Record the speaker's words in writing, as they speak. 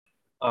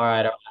All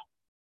right.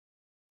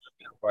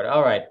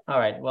 All right. All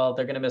right. Well,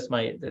 they're gonna miss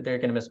my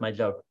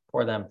joke.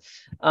 For them.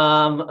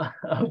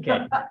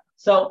 Okay.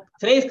 So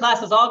today's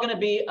class is all going to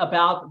be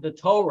about the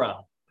Torah.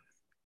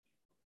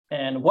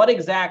 And what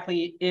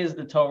exactly is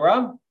the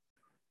Torah?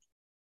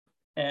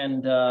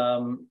 And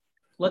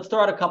let's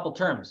throw out a couple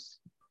terms.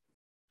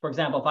 For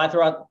example, if I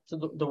throw out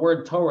the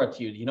word Torah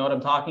to you, do you know what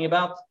I'm talking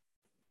about?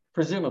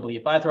 Presumably,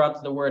 if I throw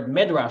out the word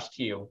Midrash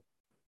to you, you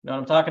know what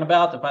I'm talking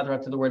about? If I throw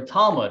out the word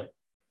Talmud,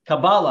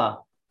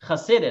 Kabbalah,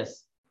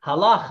 Hasidus,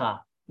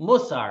 Halacha,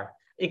 Musar,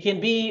 it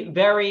can be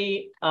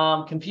very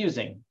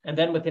confusing. And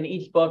then within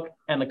each book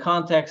and the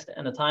context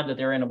and the time that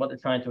they're in and what they're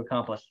trying to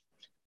accomplish.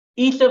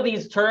 Each of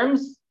these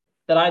terms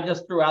that I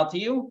just threw out to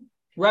you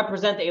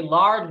represent a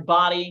large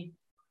body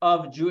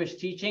of Jewish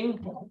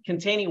teaching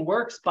containing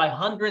works by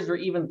hundreds or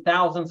even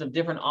thousands of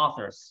different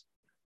authors.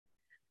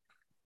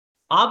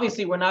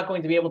 Obviously, we're not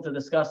going to be able to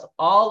discuss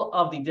all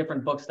of the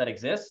different books that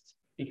exist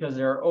because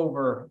there are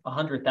over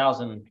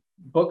 100,000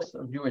 books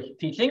of Jewish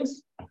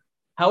teachings.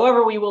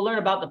 However, we will learn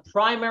about the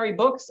primary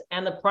books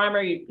and the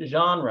primary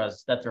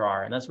genres that there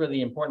are. And that's really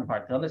the important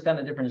part, to understand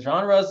the different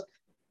genres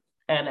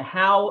and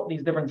how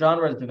these different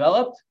genres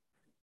developed.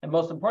 And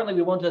most importantly,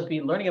 we won't just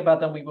be learning about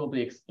them, we will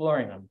be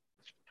exploring them.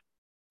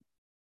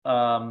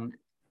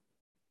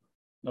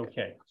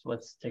 Okay, so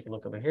let's take a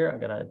look over here. I'm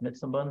gonna admit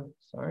someone,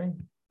 sorry.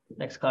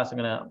 Next class, I'm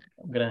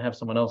gonna have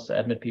someone else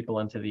admit people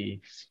into the,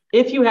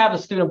 if you have a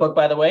student book,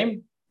 by the way,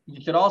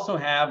 you should also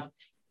have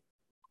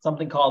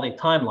something called a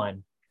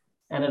timeline.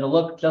 And it'll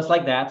look just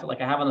like that,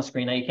 like I have on the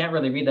screen. Now you can't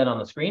really read that on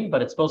the screen,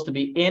 but it's supposed to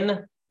be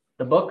in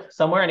the book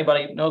somewhere.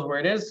 Anybody knows where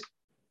it is?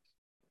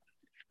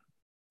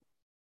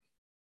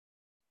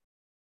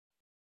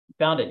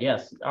 Found it,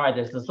 yes. All right,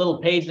 there's this little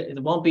page. It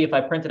won't be, if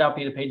I print it out for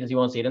you, the pages, you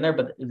won't see it in there,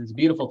 but it's a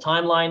beautiful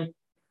timeline.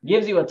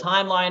 Gives you a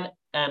timeline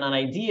and an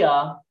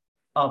idea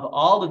of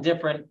all the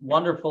different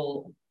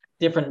wonderful,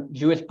 different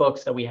Jewish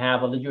books that we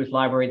have on the Jewish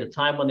library, the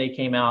time when they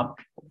came out,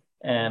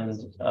 and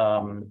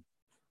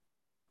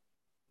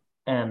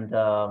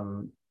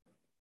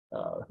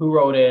who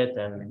wrote it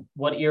and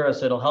what era.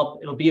 So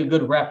it'll be a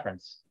good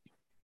reference.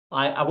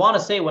 I want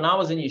to say when I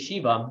was in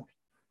yeshiva,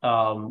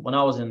 when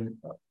I was in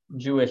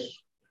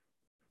Jewish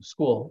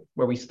school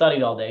where we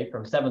studied all day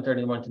from 7:30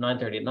 in the morning to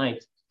 9:30 at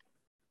night,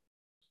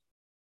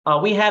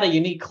 we had a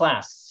unique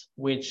class,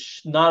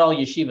 which not all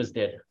yeshivas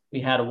did.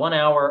 We had 1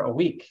 hour a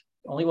week,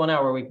 only 1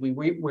 hour a week,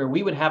 where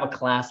we would have a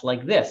class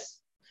like this,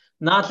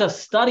 not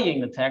just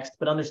studying the text,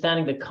 but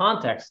understanding the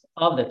context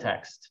of the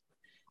text.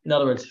 In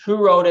other words, who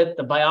wrote it,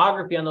 the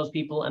biography on those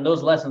people, and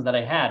those lessons that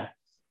I had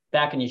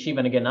back in yeshiva.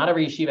 And again, not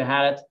every yeshiva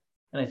had it.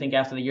 And I think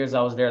after the years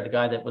I was there, the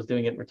guy that was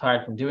doing it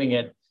retired from doing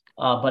it.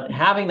 But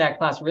having that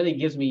class really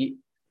gives me,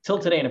 till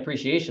today, an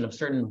appreciation of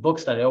certain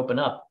books that I open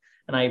up.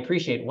 And I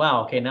appreciate,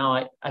 wow, okay,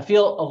 now I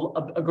feel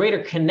a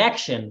greater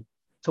connection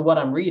to what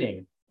I'm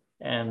reading.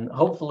 And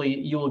hopefully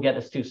you will get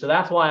this too. So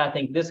that's why I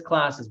think this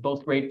class is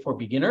both great for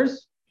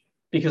beginners,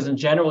 because in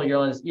general,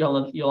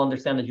 you'll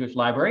understand the Jewish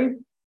library.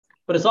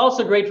 But it's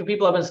also great for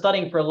people who have been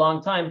studying for a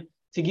long time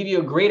to give you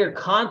a greater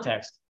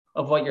context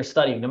of what you're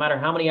studying. No matter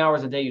how many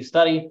hours a day you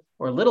study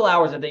or little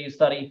hours a day you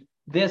study,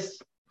 this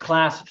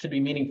class should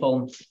be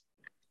meaningful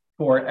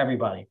for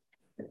everybody.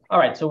 All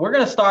right, so we're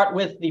going to start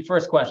with the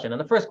first question. And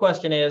the first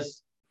question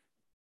is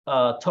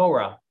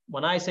Torah.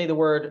 When I say the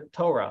word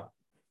Torah,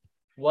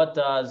 what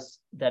does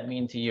that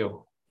mean to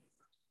you?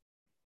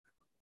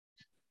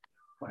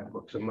 5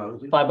 books of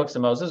Moses. 5 books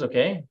of Moses,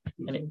 okay.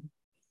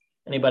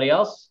 Anybody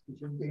else?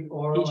 The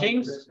oral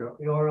Teachings?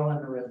 The oral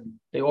and the written.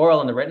 The oral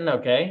and the written,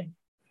 okay.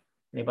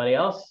 Anybody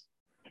else?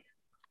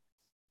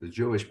 The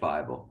Jewish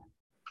Bible.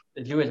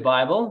 The Jewish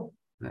Bible,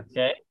 Yes.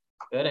 okay.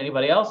 Good.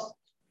 Anybody else?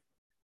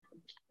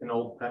 An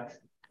old text.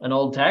 An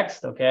old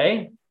text,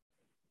 okay.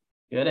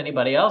 Good.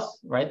 Anybody else?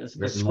 Right. This is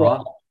the Written scroll.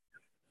 law.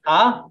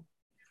 Huh?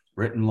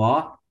 Written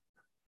law.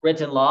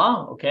 Written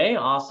law. Okay.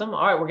 Awesome.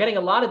 All right. We're getting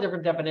a lot of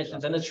different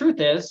definitions. And the truth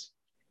is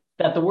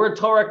that the word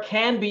Torah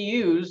can be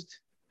used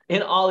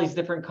in all these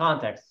different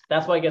contexts.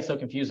 That's why it gets so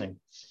confusing.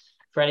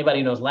 For anybody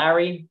who knows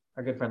Larry,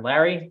 our good friend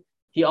Larry,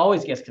 he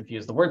always gets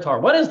confused. The word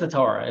Torah. What is the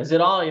Torah? Is it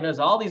all, is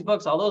all these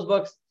books, all those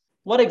books?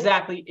 What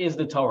exactly is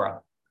the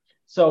Torah?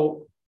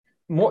 So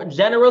more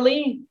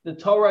generally, the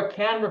Torah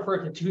can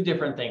refer to 2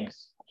 different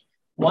things.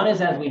 One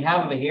is, as we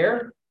have over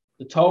here,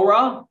 the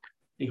Torah,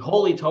 the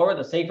Holy Torah,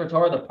 the Sefer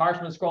Torah, the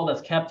parchment scroll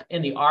that's kept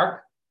in the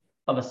ark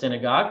of a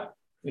synagogue.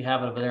 We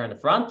have it over there in the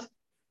front.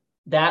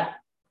 That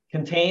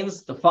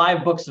contains the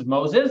 5 books of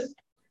Moses,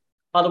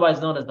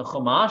 otherwise known as the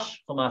Chumash.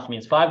 Chumash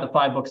means 5, the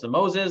 5 books of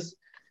Moses.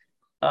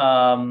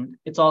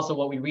 It's also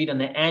what we read in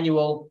the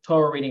annual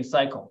Torah reading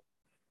cycle.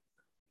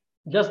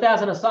 Just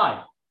as an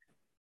aside,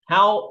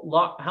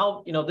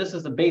 how this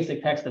is the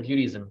basic text of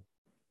Judaism.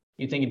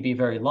 You think it'd be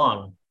very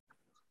long,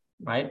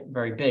 right?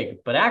 Very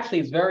big, but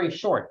actually it's very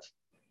short.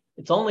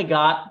 It's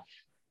got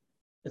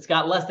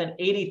less than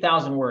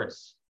 80,000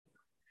 words.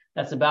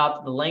 That's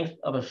about the length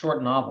of a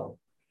short novel.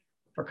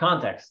 For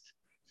context,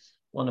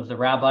 one of the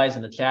rabbis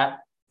in the chat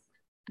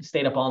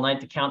stayed up all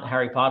night to count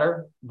Harry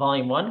Potter,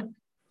 volume 1.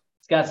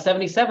 It's got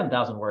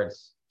 77,000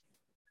 words.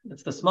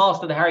 It's the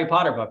smallest of the Harry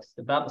Potter books,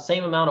 about the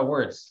same amount of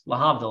words.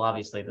 Lahavdil,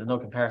 obviously, there's no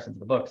comparison to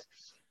the books.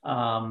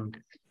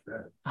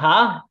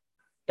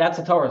 That's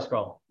a Torah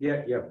scroll.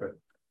 Yeah, but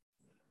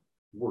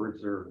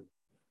words are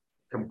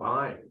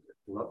combined.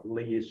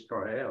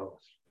 Israel.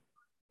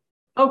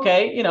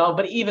 Okay,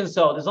 but even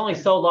so, there's only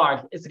so large.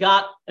 It's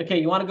got,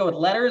 you want to go with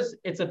letters?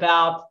 It's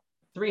about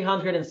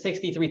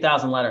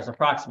 363,000 letters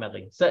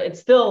approximately. So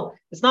it's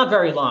not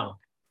very long.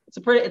 It's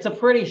a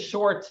pretty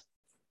short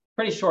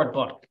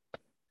book.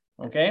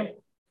 Okay.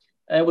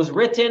 It was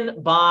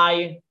written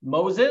by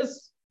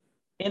Moses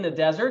in the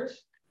desert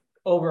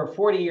over a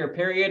 40-year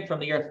period from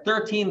the year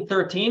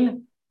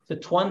 1313 to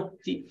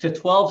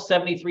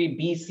 1273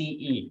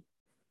 BCE.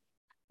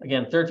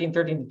 Again,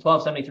 1313 to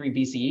 1273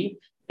 BCE.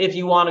 If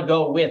you want to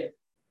go with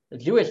the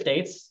Jewish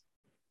dates,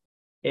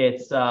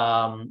 it's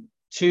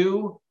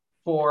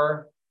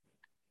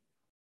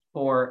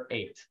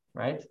 2448,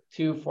 right?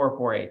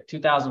 2448,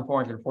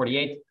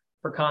 2448.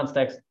 For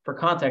context,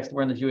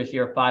 we're in the Jewish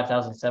year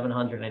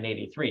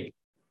 5783.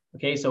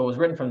 Okay, so it was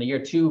written from the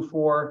year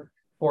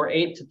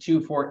 2448 to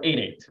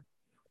 2488.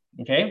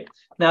 Okay,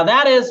 now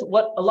that is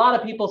what a lot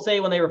of people say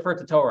when they refer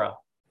to Torah.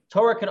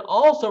 Torah can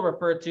also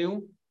refer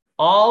to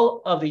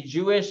all of the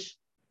Jewish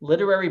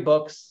literary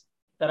books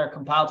that are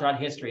compiled throughout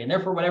history. And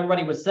therefore, what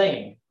everybody was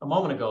saying a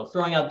moment ago,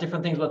 throwing out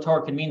different things what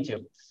Torah can mean to.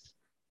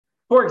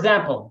 For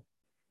example,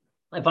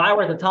 if I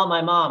were to tell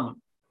my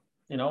mom,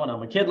 when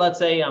I'm a kid, let's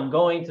say I'm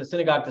going to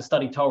synagogue to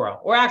study Torah,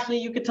 or actually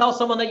you could tell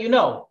someone that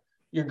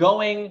you're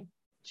going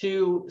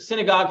to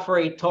synagogue for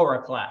a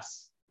Torah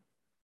class.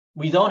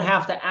 We don't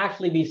have to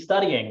actually be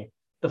studying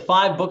the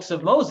 5 books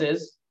of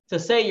Moses to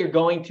say you're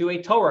going to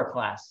a Torah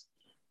class.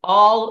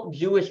 All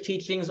Jewish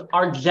teachings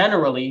are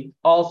generally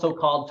also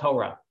called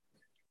Torah.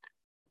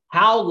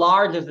 How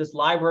large is this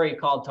library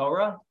called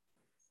Torah?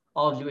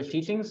 All Jewish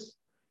teachings?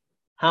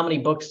 How many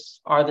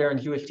books are there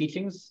in Jewish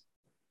teachings?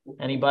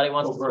 Anybody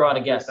wants to throw out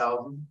a guess?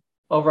 Over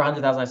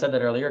 100,000. I said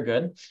that earlier.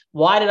 Good.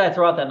 Why did I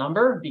throw out that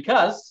number?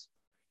 Because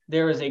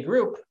there is a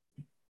group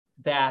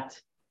that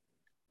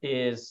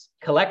is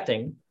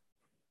collecting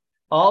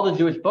all the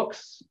Jewish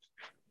books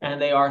and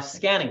they are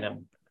scanning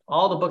them.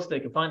 All the books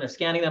they can find, they're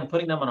scanning them,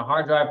 putting them on a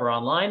hard drive or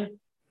online.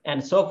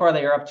 And so far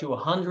they are up to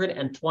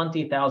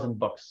 120,000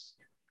 books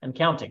and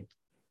counting.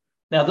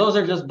 Now, those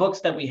are just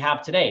books that we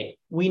have today.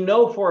 We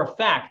know for a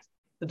fact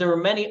that there are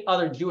many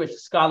other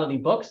Jewish scholarly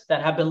books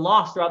that have been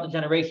lost throughout the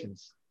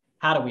generations.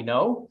 How do we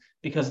know?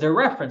 Because they're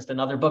referenced in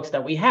other books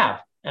that we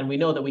have, and we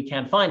know that we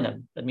can't find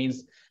them. That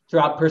means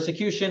throughout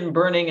persecution,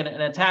 burning, and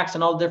attacks,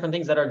 and all the different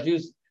things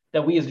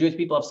that we as Jewish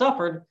people have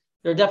suffered,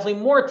 there are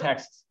definitely more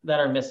texts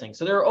that are missing.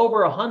 So there are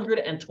over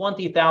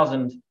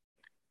 120,000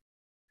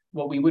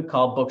 what we would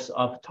call books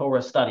of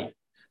Torah study.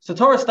 So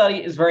Torah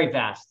study is very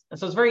vast. And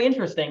so it's very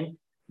interesting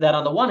that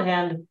on the one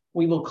hand,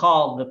 we will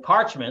call the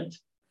parchment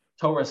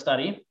Torah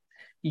study,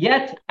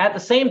 yet at the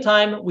same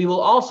time, we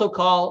will also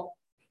call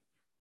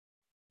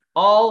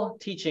all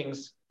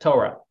teachings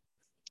Torah.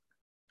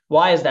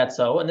 Why is that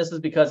so? And this is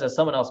because, as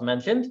someone else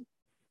mentioned,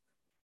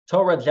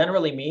 Torah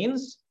generally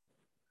means,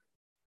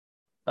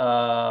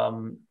 let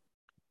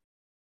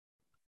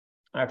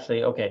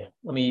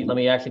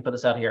me actually put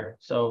this out here.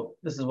 So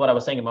this is what I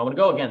was saying a moment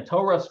ago. Again,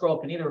 Torah scroll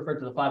can either refer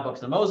to the 5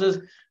 books of Moses,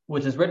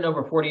 which is written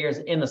over 40 years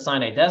in the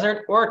Sinai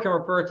desert, or it can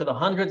refer to the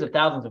hundreds of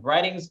thousands of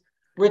writings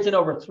written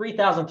over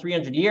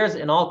 3,300 years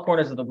in all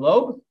corners of the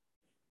globe.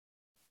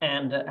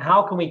 And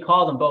how can we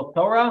call them both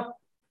Torah?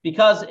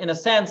 Because in a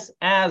sense,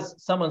 as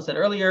someone said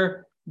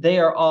earlier, they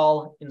are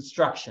all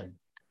instruction.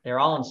 They're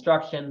all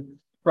instruction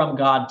from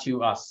God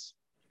to us.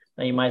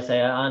 Now you might say,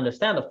 I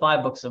understand the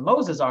 5 books of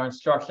Moses are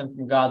instruction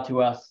from God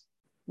to us.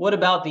 What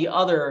about the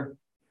other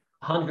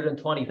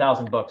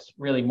 120,000 books?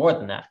 Really more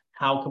than that.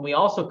 How can we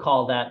also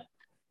call that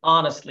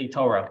honestly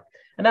Torah?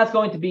 And that's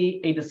going to be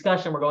a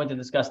discussion we're going to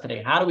discuss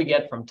today. How do we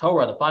get from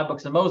Torah, the 5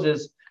 books of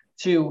Moses,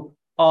 to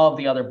all of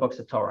the other books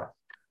of Torah?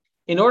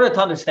 In order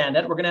to understand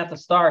that, we're going to have to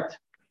start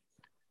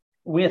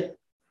with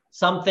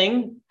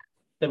something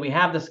that we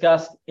have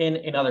discussed in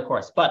another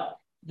course. But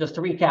just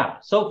to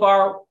recap, so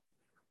far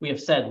we have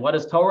said, what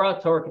is Torah?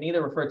 Torah can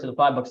either refer to the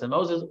 5 books of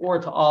Moses or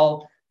to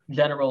all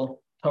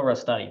general Torah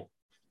study.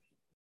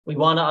 We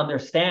want to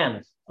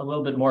understand a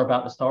little bit more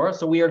about this Torah.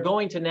 So we are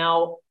going to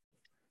now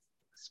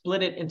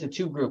split it into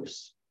 2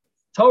 groups.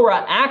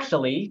 Torah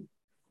actually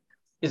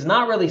is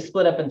not really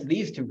split up into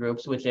these 2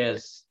 groups, which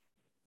is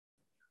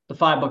the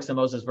 5 books of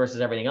Moses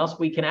versus everything else.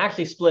 We can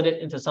actually split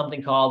it into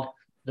something called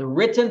the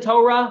written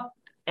Torah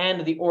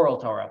and the oral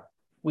Torah.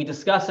 We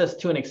discussed this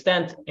to an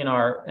extent in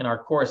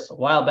our course a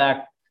while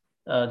back,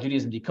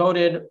 Judaism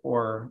Decoded,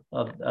 or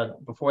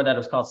before that it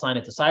was called Sign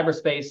Into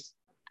Cyberspace.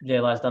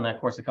 JLI has done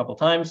that course a couple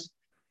times.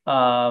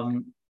 But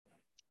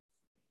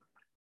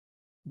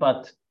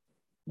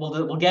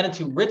we'll get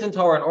into written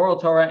Torah and oral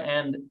Torah,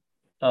 and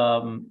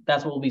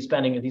that's what we'll be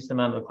spending a decent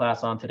amount of the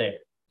class on today.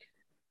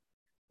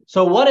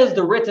 So what is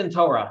the written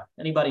Torah?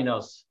 Anybody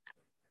knows?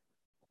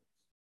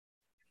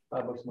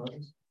 5 books of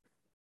Moses.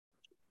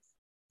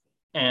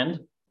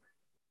 And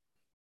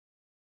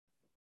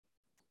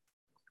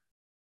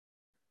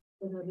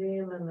The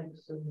Nevi'im and the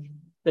Ketuvim.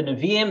 The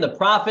Nevi'im, the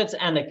prophets,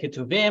 and the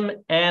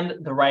Ketuvim, and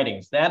the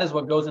writings. That is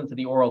what goes into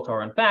the oral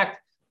Torah. In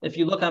fact, if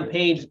you look on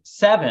page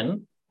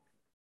 7,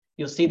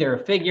 you'll see there a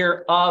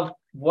figure of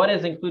what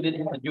is included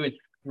in the Jewish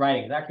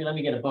writings. Actually, let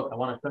me get a book. I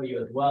want to show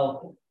you as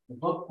well the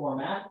book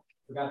format.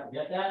 Forgot to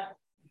get that.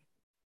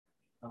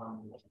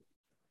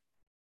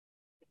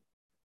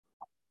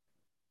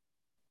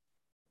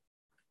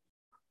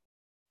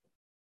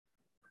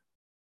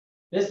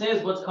 This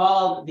is what's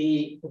called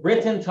the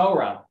written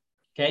Torah.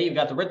 Okay, you've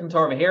got the written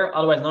Torah over here,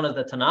 otherwise known as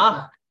the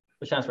Tanakh,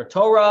 which stands for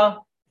Torah.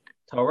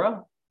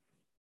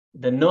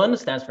 The Nun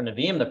stands for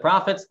Nevi'im, the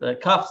prophets. The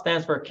Kaf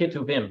stands for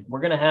Ketuvim. We're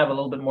going to have a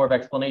little bit more of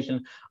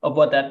explanation of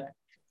what that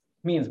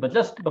means. But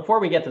just before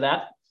we get to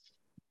that,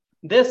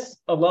 this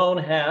alone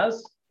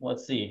has,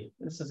 let's see,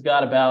 this has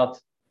got about,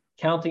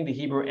 counting the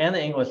Hebrew and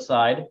the English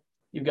side,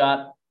 you've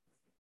got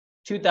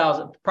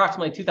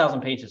approximately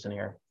 2,000 pages in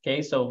here.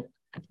 Okay, so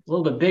a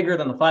little bit bigger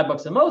than the 5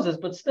 books of Moses,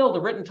 but still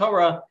the written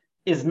Torah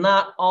is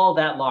not all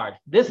that large.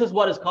 This is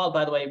what is called,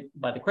 by the way,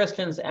 by the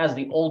Christians as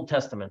the Old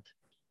Testament.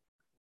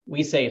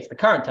 We say it's the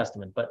current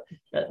testament, but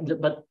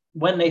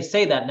when they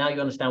say that, now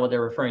you understand what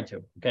they're referring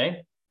to,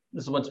 okay?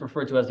 This is what's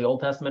referred to as the Old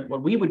Testament,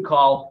 what we would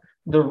call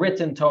the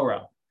written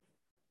Torah.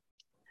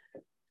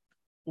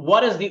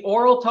 What is the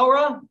oral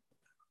Torah?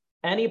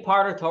 Any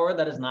part of Torah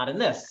that is not in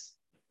this.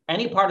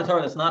 Any part of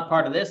Torah that's not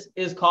part of this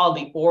is called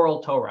the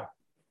oral Torah,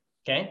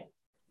 okay?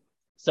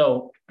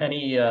 So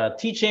any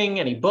teaching,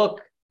 any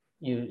book,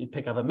 you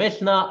pick up a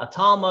Mishnah, a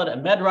Talmud, a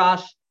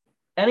Medrash,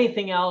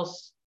 anything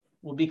else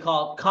will be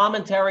called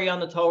commentary on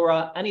the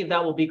Torah. Any of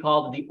that will be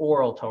called the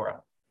oral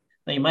Torah.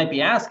 Now you might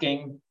be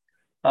asking,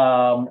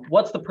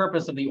 what's the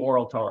purpose of the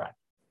oral Torah?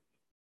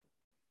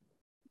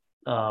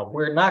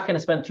 We're not going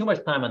to spend too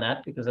much time on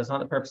that because that's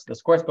not the purpose of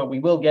this course, but we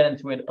will get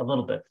into it a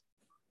little bit.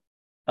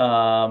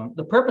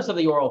 The purpose of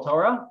the oral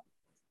Torah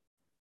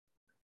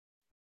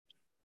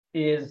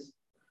is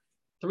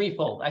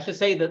threefold. I should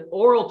say that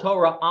oral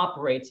Torah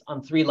operates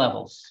on 3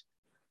 levels.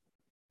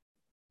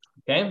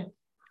 Okay.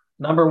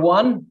 Number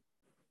 1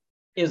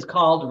 is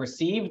called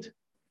received.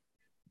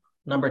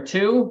 Number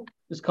 2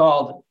 is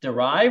called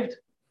derived.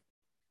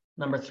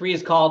 Number 3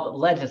 is called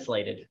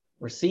legislated.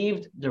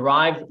 Received,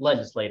 derived,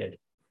 legislated.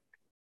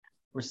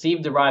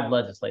 Received, derived,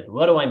 legislated.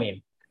 What do I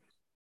mean?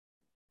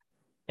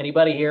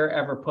 Anybody here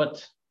ever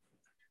put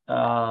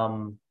I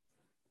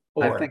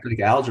think like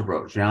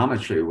algebra,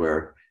 geometry,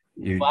 where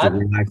you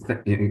derive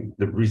the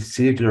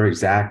received are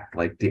exact,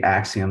 like the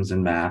axioms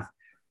in math,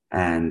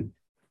 and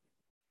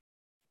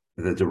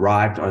the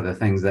derived are the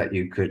things that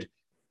you could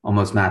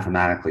almost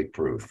mathematically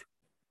prove.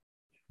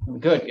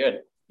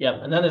 Good. Yep.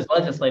 And then there's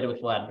legislated, which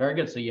we'll add. Very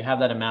good. So you have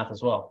that in math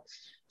as well.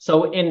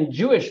 So in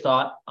Jewish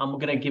thought, I'm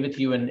going to give it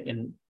to you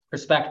in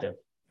perspective.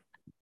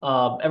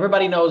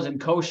 Everybody knows in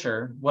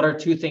kosher, what are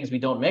 2 things we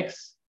don't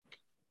mix?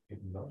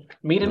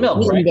 Meat and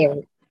milk,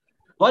 right?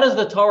 What does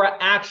the Torah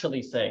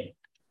actually say?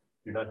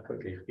 You're not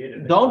cooking a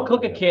kid. Don't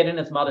cook a kid in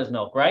its mother's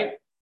milk, right?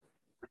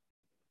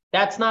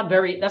 That's not a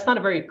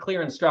very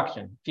clear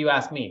instruction, if you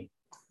ask me.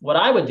 What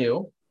I would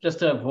do, just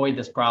to avoid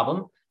this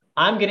problem,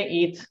 I'm going to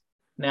eat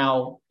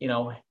now,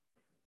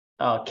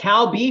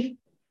 cow beef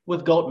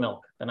with goat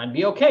milk. Then I'd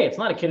be okay. It's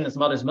not a kid in its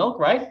mother's milk,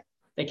 right?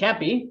 They can't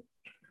be.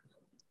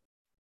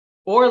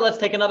 Or let's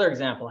take another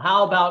example.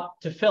 How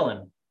about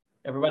tefillin?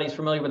 Everybody's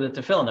familiar with the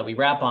tefillin that we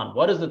wrap on.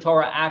 What does the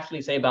Torah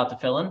actually say about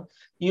tefillin?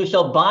 You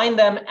shall bind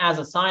them as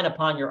a sign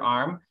upon your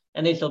arm,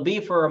 and they shall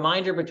be for a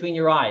reminder between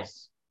your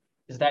eyes.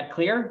 Is that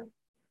clear?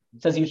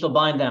 It says you shall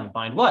bind them.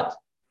 Bind what?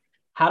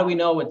 How do we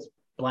know it's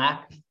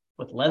black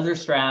with leather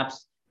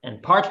straps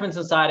and parchments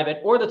inside of it?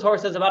 Or the Torah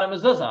says about a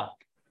mezuzah.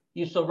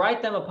 You shall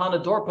write them upon the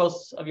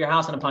doorposts of your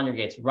house and upon your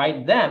gates.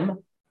 Write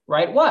them.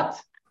 Write what?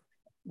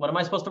 What am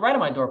I supposed to write on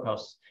my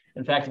doorposts?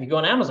 In fact, if you go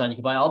on Amazon, you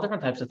can buy all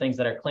different types of things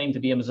that are claimed to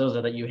be a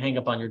mezuzah that you hang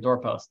up on your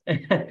doorpost.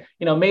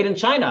 Made in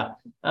China.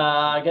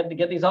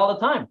 Get these all the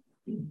time.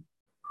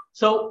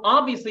 So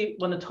obviously,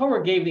 when the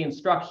Torah gave the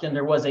instruction,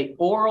 there was an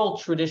oral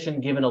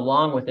tradition given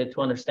along with it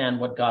to understand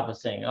what God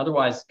was saying.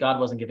 Otherwise, God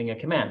wasn't giving a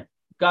command.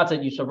 God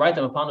said, you shall write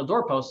them upon the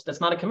doorposts.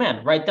 That's not a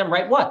command. Write them,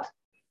 write what?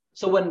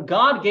 So when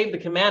God gave the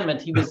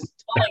commandment, he was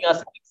telling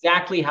us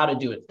exactly how to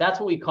do it.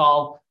 That's what we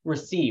call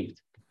received.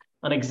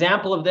 An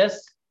example of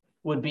this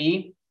would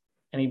be,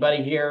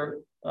 anybody here,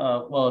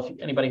 if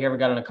anybody here ever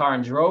got in a car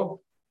and drove,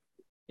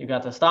 you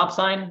got the stop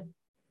sign.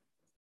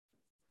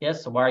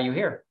 Yes, so why are you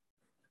here?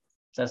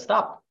 It says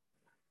stop.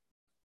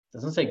 It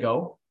doesn't say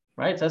go,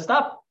 right? It says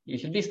stop. You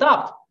should be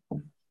stopped.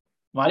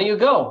 Why do you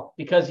go?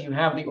 Because you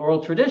have the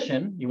oral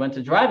tradition. You went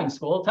to driving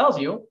school. It tells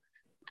you,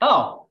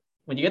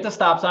 when you get the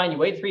stop sign, you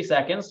wait 3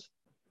 seconds.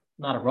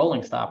 Not a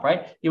rolling stop,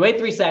 right? You wait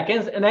 3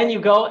 seconds, and then you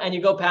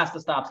go past the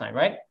stop sign,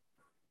 right?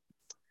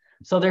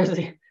 So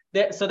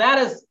so that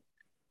is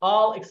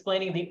all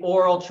explaining the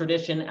oral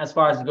tradition as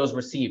far as it goes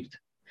received.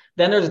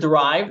 Then there's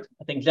derived.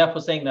 I think Jeff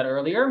was saying that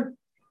earlier.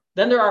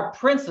 Then there are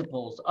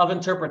principles of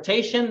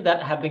interpretation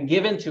that have been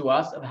given to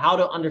us of how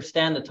to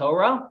understand the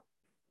Torah.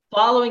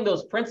 Following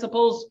those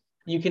principles,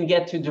 you can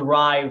get to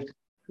derived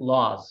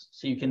laws.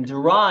 So you can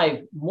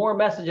derive more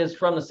messages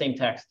from the same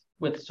text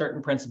with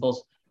certain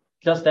principles,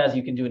 just as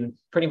you can do in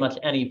pretty much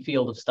any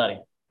field of study.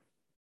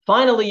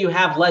 Finally, you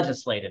have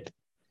legislated.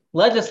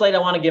 Legislate, I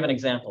want to give an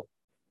example.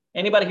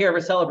 Anybody here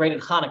ever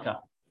celebrated Hanukkah?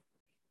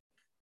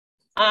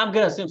 I'm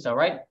going to assume so,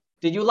 right?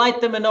 Did you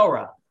light the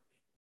menorah?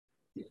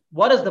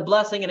 What is the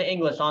blessing in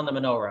English on the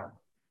menorah?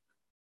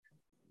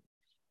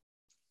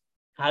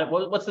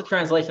 What's the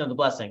translation of the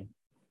blessing?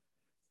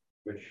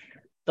 Which?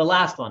 The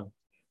last one.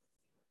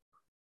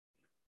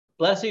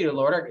 Bless you,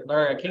 Lord,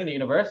 our King of the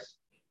universe.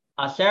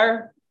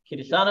 Asher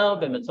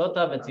Kiddushanu b'mitzvotav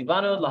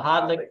v'tzivanu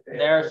lahadlik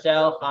ner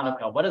shel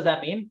Chanukah. What does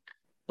that mean?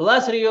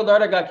 Blessed are you,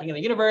 Lord our God, King of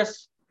the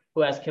universe,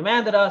 who has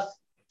commanded us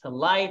to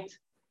light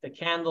the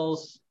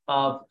candles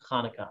of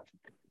Hanukkah.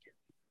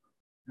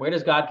 Where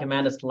does God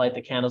command us to light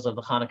the candles of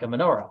the Hanukkah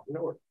menorah?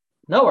 Nowhere.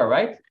 Nowhere,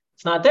 right?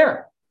 It's not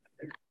there.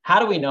 How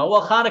do we know?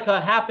 Well,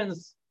 Hanukkah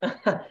happens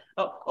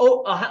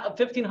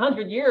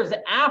 1,500 years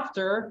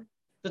after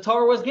the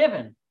Torah was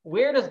given.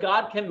 Where does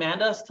God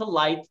command us to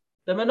light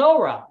the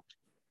menorah?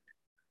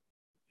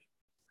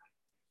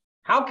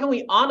 How can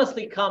we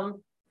honestly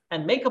come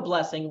and make a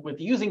blessing with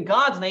using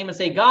God's name and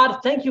say, God,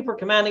 thank you for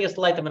commanding us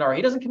to light the menorah?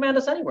 He doesn't command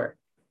us anywhere.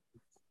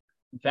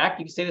 In fact,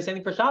 you can say the same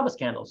thing for Shabbos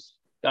candles.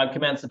 God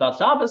commands about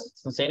Shabbos. It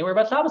doesn't say anywhere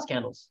about Shabbos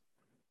candles.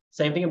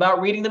 Same thing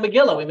about reading the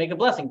Megillah. We make a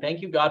blessing.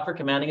 Thank you, God, for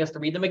commanding us to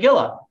read the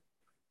Megillah.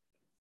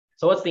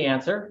 So what's the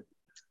answer?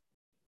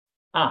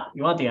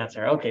 You want the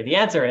answer. Okay, the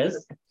answer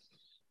is,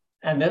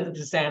 and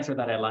this answer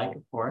that I like,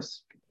 of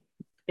course,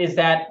 is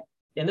that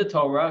in the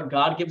Torah,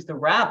 God gives the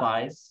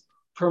rabbis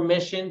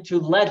permission to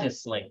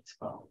legislate.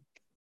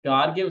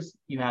 God gives,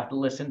 you have to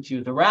listen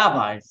to the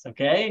rabbis,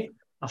 okay?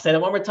 I'll say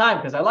that one more time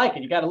because I like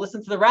it. You got to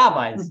listen to the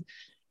rabbis.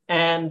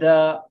 And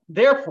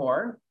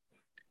therefore,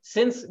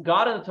 since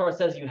God in the Torah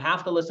says you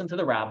have to listen to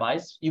the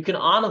rabbis, you can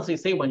honestly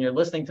say when you're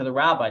listening to the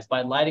rabbis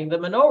by lighting the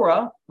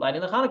menorah,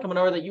 lighting the Hanukkah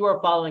menorah, that you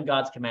are following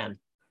God's command.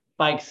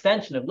 By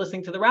extension of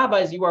listening to the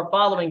rabbis, you are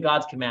following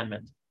God's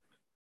commandment.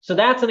 So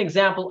that's an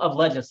example of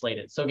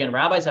legislated. So again,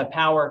 rabbis have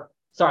power.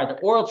 The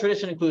oral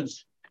tradition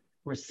includes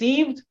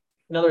received,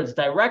 in other words,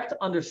 direct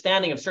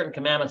understanding of certain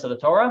commandments of the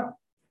Torah.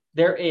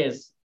 There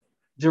is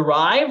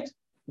derived,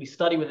 we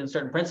study within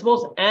certain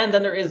principles, and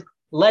then there is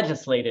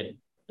legislated.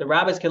 The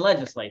rabbis can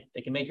legislate.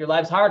 They can make your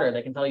lives harder.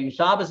 They can tell you,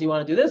 Shabbos, you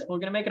want to do this? We're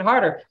going to make it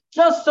harder,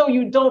 just so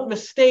you don't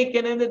mistake.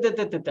 And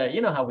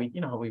you know how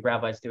we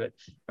rabbis do it,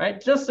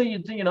 right? Just so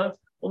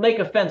we'll make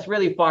a fence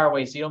really far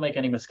away so you don't make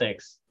any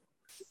mistakes.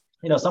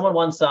 Someone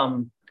once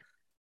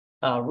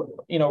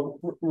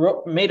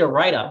made a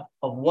write-up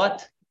of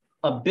what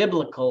a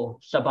biblical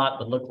Shabbat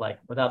would look like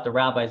without the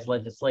rabbi's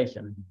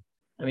legislation.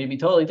 I mean, it'd be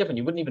totally different.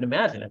 You wouldn't even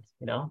imagine it.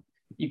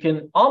 You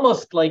can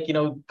almost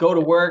go to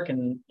work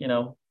and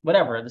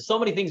whatever. There's so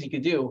many things you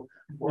could do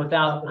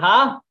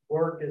without,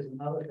 Work is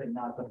another thing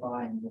not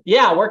defined.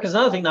 Yeah, work is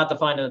another thing not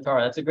defined in the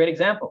Torah. That's a great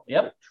example.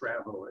 Yep.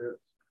 Travel is.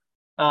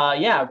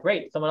 Yeah,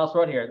 great. Someone else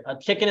wrote here.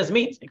 Chicken is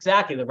meat.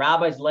 Exactly. The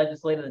rabbis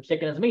legislated that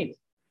chicken is meat.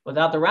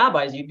 Without the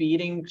rabbis, you'd be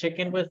eating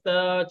chicken with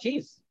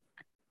cheese.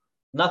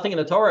 Nothing in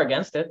the Torah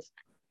against it. It's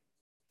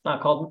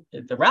not called.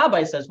 The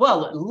rabbi says,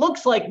 well, it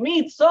looks like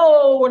meat,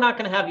 so we're not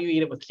going to have you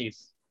eat it with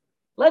cheese.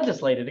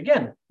 Legislated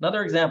again.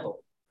 Another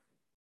example.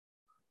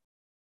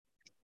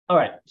 All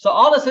right. So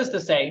all this is to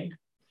say,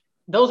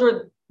 those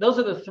are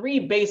the three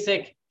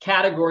basic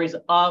categories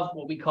of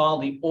what we call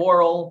the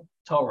oral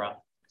Torah.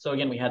 So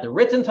again, we had the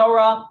written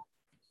Torah,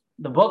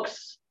 the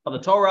books of the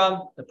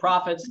Torah, the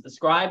prophets, the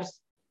scribes.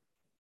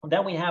 And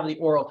then we have the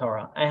oral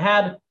Torah. I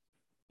had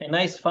a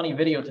nice, funny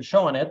video to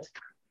show on it,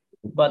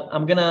 but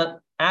I'm going to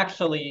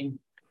actually,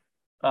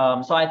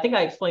 so I think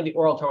I explained the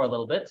oral Torah a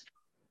little bit.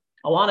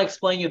 I want to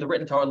explain you the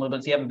written Torah a little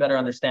bit so you have a better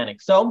understanding.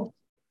 So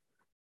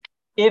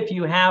if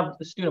you have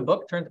the student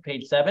book, turn to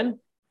page 7.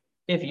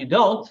 If you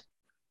don't,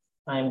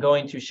 I'm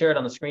going to share it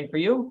on the screen for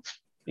you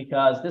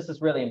because this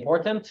is really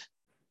important.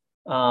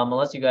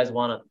 Unless you guys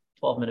want a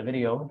 12-minute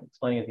video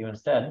explaining it to you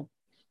instead.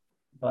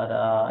 But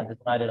I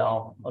decided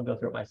I'll go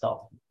through it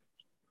myself.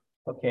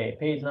 Okay,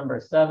 page number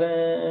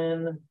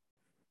 7.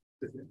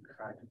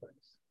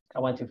 I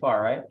went too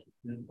far, right?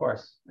 Of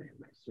course.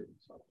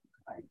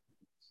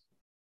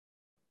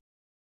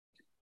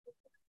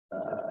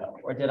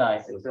 Or did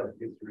I?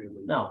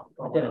 No,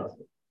 I didn't.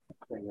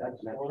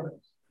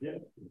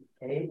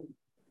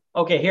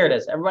 Okay, here it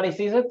is. Everybody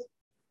sees it?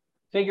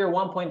 Figure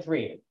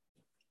 1.3.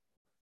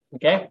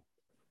 Okay.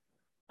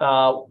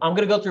 I'm going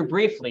to go through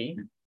briefly.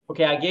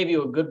 Okay, I gave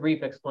you a good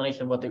brief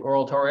explanation of what the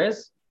oral Torah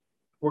is.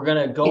 We're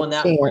going to go in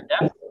that more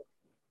depth.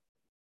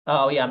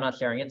 Oh, yeah, I'm not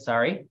sharing it.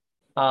 Sorry.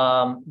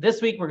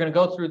 This week, we're going to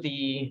go through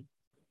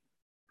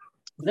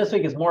this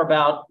week is more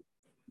about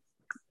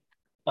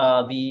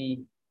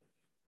the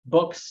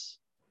books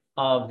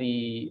of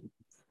the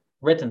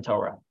written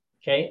Torah.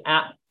 Okay.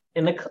 By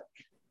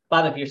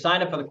the way, if you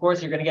sign up for the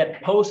course, you're going to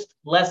get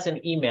post-lesson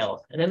emails.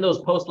 And in those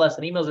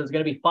post-lesson emails, there's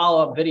going to be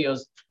follow-up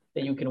videos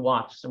that you can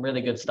watch. Some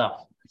really good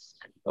stuff.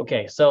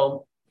 Okay,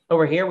 so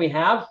over here we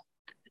have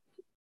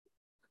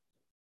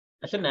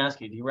I shouldn't ask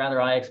you. Do you rather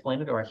I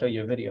explain it or I show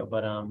you a video?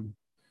 But I'm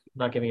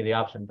not giving you the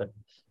option. But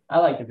I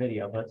like the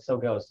video, but so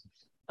goes.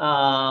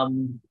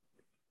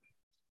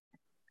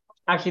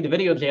 Actually, the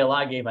video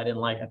JLI gave I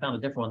didn't like. I found a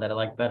different one that I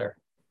liked better.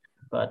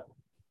 But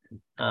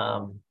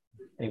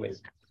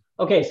anyways.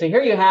 Okay, so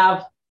here you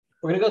have,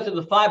 we're going to go through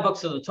the 5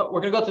 books of the Torah.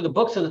 We're going to go through the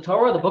books of the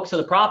Torah, the books of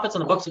the prophets,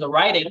 and the books of the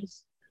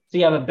writings. So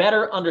you have a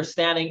better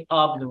understanding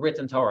of the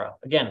written Torah.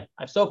 Again,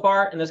 I've so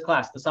far in this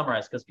class, to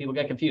summarize, because people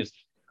get confused,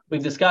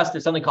 we've discussed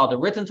there's something called the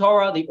written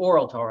Torah, the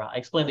oral Torah. I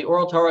explained the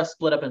oral Torah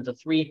split up into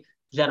 3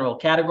 general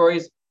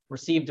categories: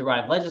 received,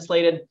 derived,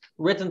 legislated.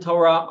 Written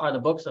Torah are the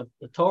books of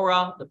the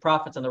Torah, the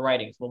prophets, and the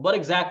writings. Well, what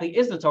exactly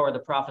is the Torah, the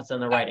prophets, and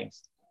the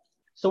writings?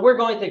 So we're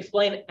going to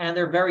explain, and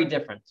they're very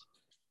different.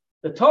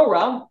 The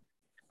Torah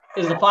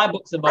is the 5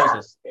 books of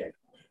Moses.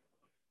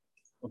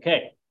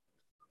 Okay.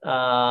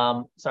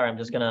 Sorry, I'm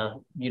just going to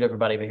mute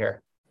everybody over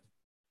here.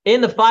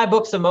 In the 5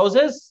 books of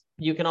Moses,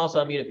 you can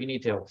also unmute if you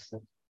need to.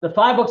 The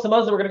 5 books of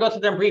Moses, we're going to go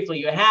through them briefly.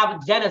 You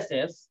have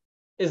Genesis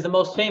is the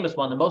most famous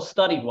one, the most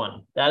studied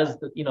one. That is,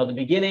 the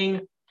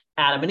beginning,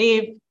 Adam and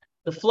Eve,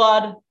 the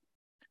flood,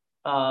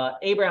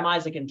 Abraham,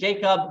 Isaac, and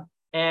Jacob,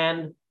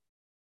 and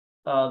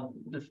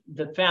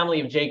the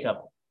family of Jacob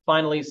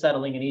finally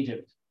settling in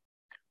Egypt.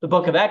 The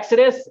book of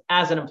Exodus,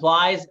 as it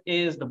implies,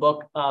 is the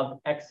book of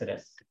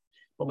Exodus.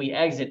 When we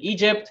exit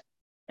Egypt,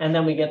 and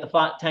then we get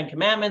the 10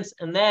 Commandments,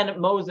 and then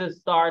Moses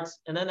starts,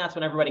 and then that's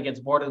when everybody gets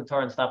bored of the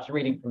Torah and stops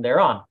reading from there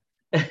on,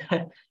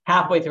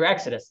 halfway through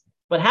Exodus.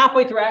 But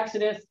halfway through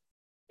Exodus,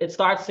 it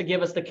starts to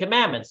give us the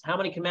commandments. How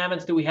many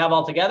commandments do we have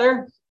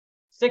altogether?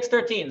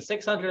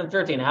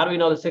 613. How do we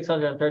know the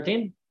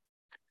 613?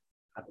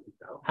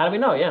 How do we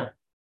know? Yeah.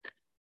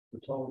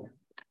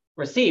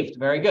 Received.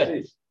 Very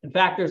good. In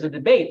fact, there's a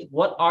debate.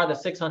 What are the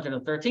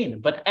 613?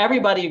 But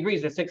everybody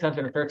agrees it's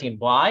 613.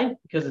 Why?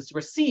 Because it's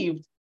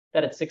received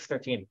that it's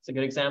 613. It's a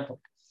good example.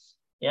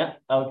 Yeah.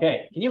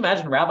 Okay. Can you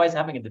imagine rabbis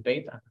having a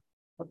debate?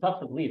 Tough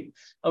to believe.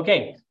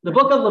 Okay. The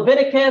book of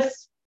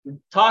Leviticus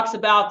talks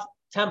about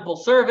temple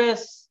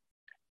service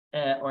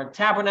or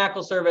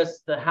tabernacle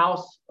service, the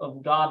house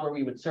of God where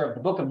we would serve.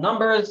 The book of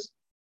Numbers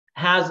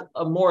has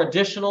a more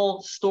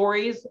additional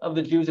stories of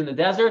the Jews in the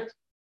desert.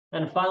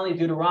 And finally,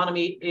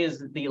 Deuteronomy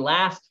is the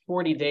last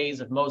 40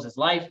 days of Moses'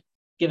 life,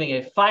 giving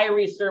a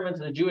fiery sermon to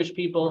the Jewish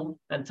people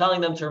and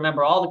telling them to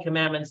remember all the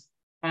commandments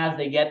as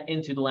they get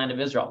into the land of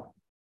Israel.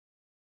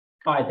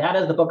 All right, that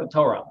is the book of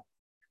Torah.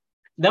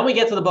 Then we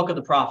get to the book of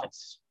the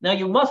prophets. Now,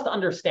 you must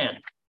understand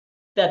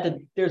that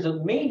there's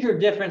a major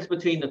difference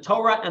between the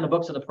Torah and the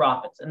books of the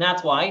prophets, and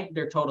that's why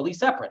they're totally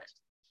separate.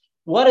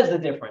 What is the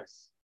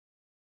difference?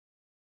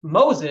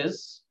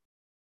 Moses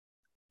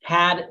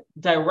had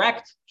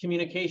direct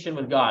communication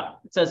with God.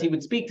 It says he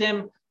would speak to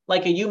him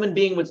like a human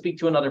being would speak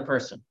to another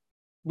person.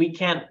 We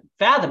can't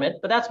fathom it,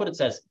 but that's what it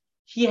says.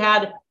 He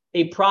had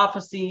a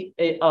prophecy,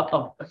 a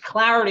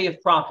clarity of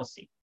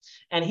prophecy.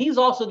 And he's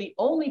also the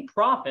only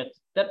prophet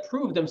that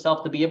proved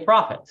himself to be a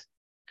prophet.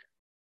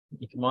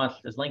 You can watch,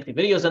 there's lengthy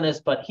videos on this,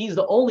 but he's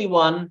the only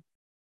one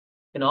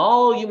in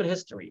all human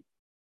history.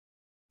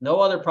 No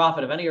other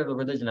prophet of any other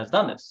religion has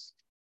done this.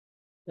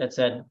 That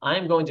said,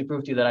 I'm going to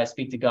prove to you that I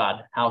speak to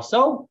God. How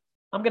so?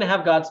 I'm going to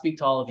have God speak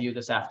to all of you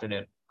this afternoon.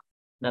 And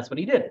that's what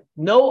he did.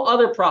 No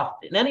other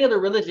prophet in any other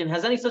religion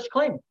has any such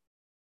claim.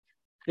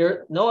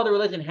 No other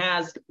religion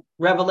has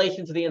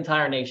revelation to the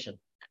entire nation.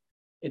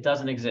 It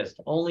doesn't exist,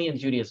 only in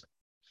Judaism.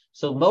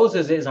 So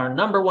Moses is our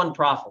number 1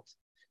 prophet.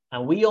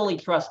 And we only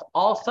trust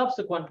all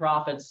subsequent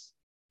prophets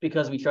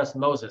because we trust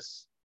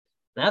Moses.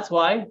 That's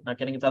why, not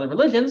getting into other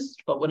religions,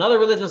 but when other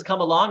religions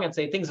come along and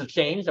say things have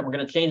changed and we're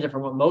going to change it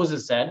from what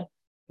Moses said,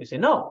 we say,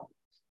 no,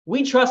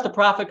 we trust the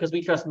prophet because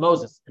we trust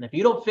Moses. And if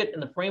you don't fit in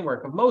the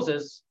framework of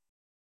Moses,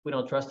 we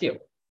don't trust you.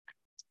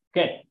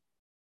 Okay.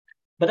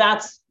 But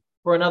that's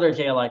for another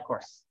JLI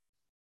course.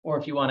 Or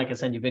if you want, I can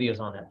send you videos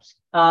on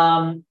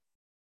that.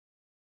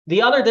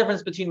 The other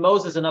difference between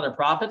Moses and other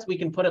prophets, we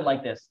can put it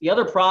like this. The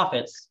other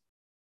prophets,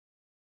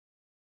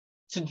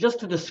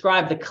 just to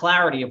describe the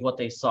clarity of what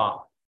they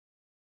saw.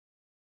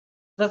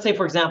 Let's say,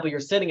 for example, you're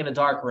sitting in a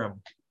dark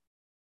room.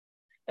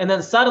 And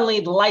then suddenly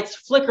the lights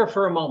flicker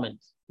for a moment.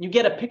 You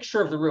get a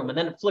picture of the room and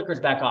then it flickers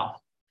back off.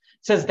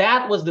 It says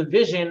that was the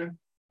vision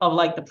of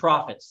like the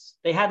prophets.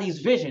 They had these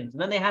visions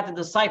and then they had to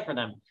decipher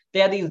them. They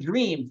had these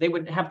dreams. They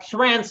would have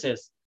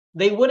trances.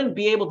 They wouldn't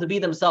be able to be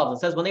themselves.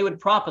 It says when they would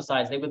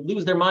prophesize, they would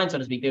lose their mind, so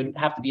to speak. They would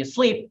have to be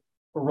asleep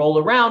or roll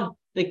around.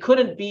 They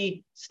couldn't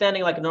be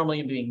standing like a normal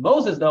human being.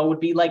 Moses, though, would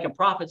be like a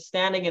prophet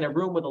standing in a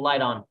room with a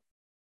light on.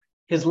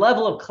 His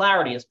level of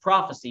clarity, his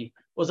prophecy,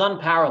 was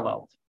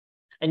unparalleled.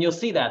 And you'll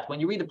see that when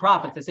you read the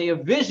prophets, they say a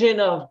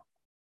vision of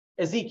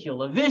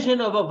Ezekiel, a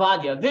vision of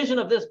Obadiah, a vision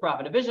of this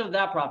prophet, a vision of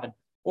that prophet.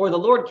 Or the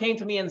Lord came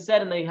to me and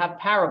said, and they have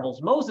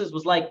parables. Moses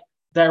was like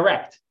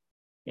direct,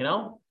 you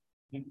know,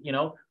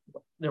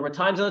 there were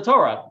times in the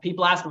Torah,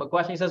 people ask him a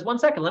question. He says, 1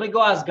 second, let me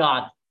go ask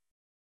God.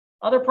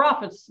 Other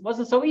prophets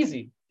wasn't so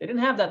easy. They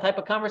didn't have that type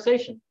of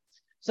conversation.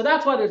 So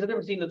that's why there's a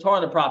difference between the Torah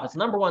and the prophets.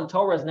 Number 1,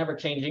 Torah is never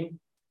changing.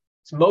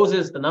 It's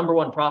Moses, the number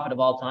 1 prophet of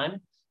all time.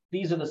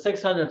 these are the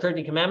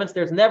 613 commandments.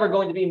 There's never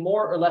going to be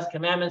more or less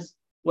commandments.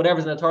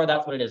 Whatever's in the Torah,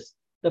 that's what it is.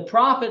 The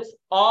prophets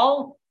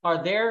all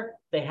are there.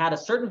 They had a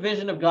certain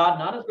vision of God,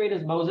 not as great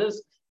as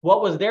Moses.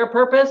 What was their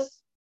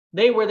purpose?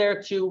 They were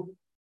there to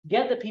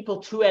get the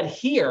people to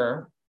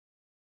adhere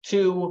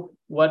to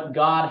what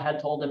God had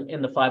told them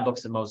in the 5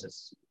 books of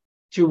Moses,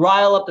 to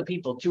rile up the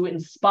people, to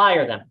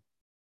inspire them.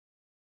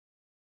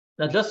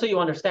 Now, just so you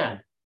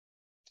understand,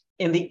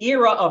 in the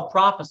era of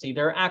prophecy,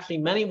 there are actually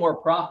many more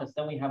prophets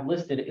than we have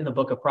listed in the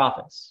book of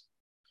prophets.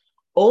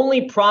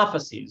 Only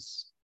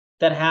prophecies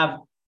that have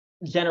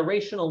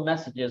generational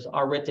messages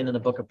are written in the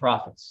book of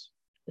prophets.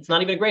 It's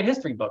not even a great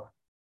history book.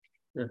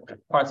 There are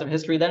parts of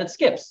history that it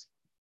skips,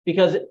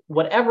 because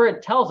whatever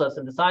it tells us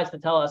and decides to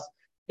tell us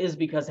is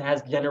because it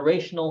has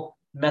generational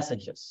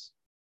messages.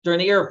 During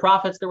the era of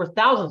prophets, there were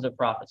thousands of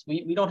prophets.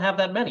 We don't have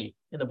that many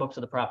in the books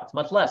of the prophets,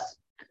 much less.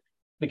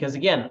 Because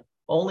again,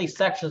 only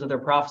sections of their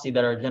prophecy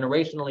that are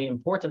generationally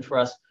important for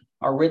us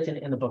are written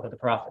in the book of the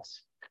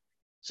prophets.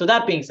 So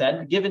that being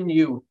said, given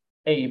you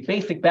a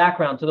basic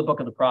background to the book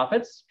of the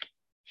prophets,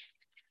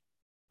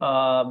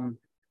 let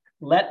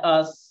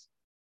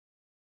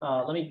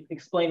me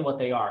explain what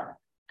they are.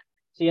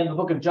 So you have the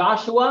book of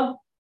Joshua,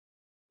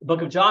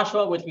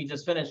 which we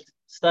just finished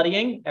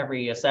studying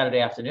every Saturday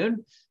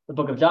afternoon. The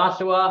book of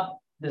Joshua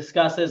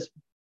discusses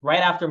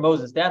right after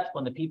Moses' death,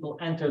 when the people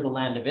enter the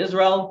land of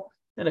Israel,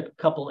 and a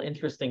couple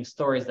interesting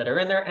stories that are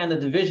in there, and the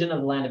division of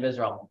the land of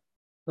Israel.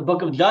 The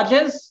book of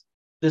Judges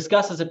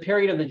discusses a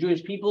period of the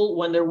Jewish people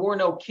when there were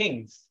no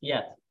kings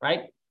yet,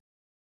 right?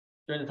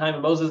 During the time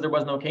of Moses, there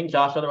was no king.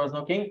 Joshua, there was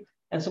no king.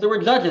 And so there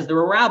were judges, there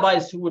were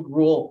rabbis who would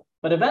rule.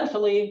 But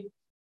eventually,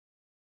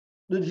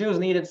 the Jews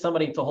needed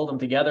somebody to hold them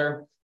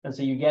together. And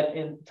so you get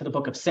into the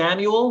book of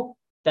Samuel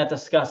that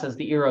discusses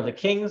the era of the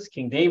kings,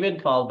 King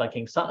David, followed by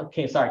King Saul,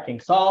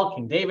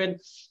 King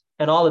David,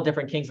 and all the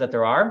different kings that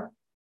there are.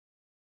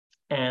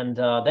 And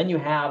then you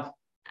have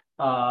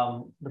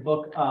the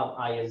book of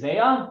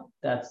Isaiah,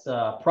 that's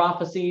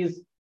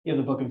prophecies. You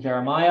have the book of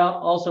Jeremiah,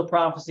 also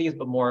prophecies,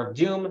 but more of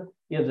doom.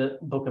 You have the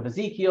book of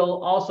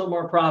Ezekiel, also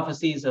more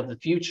prophecies of the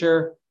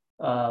future,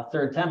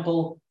 third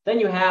temple. Then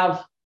you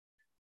have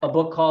a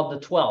book called the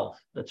 12,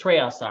 the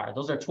Treasar.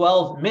 Those are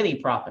 12 mini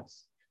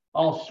prophets,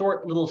 all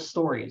short little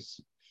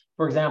stories.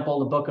 For example,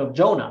 the book of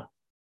Jonah.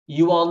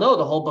 You all know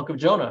the whole book of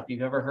Jonah. If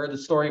you've ever heard the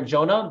story of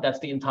Jonah, that's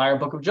the entire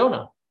book of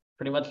Jonah,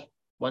 pretty much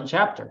one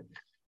chapter,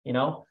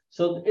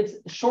 So it's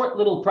short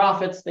little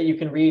prophets that you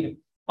can read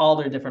all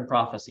their different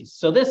prophecies.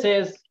 So this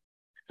is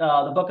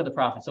the book of the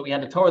prophets. So we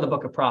had the Torah, the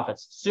book of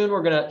prophets. Soon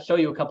we're going to show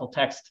you a couple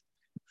texts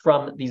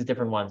from these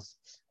different ones.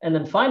 And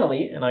then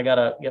finally, and I got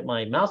to get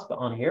my mouse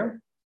on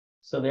here.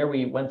 So there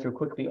we went through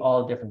quickly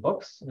all the different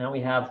books. Now we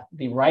have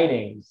the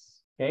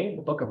writings, okay?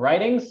 The book of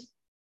writings.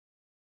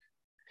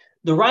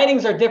 The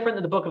writings are different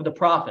than the book of the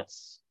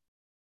prophets.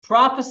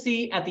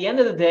 Prophecy, at the end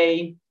of the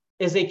day,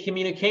 is a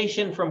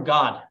communication from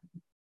God.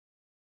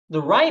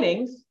 The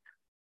writings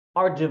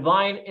are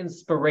divine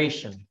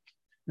inspiration,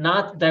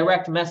 not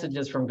direct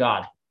messages from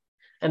God.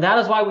 And that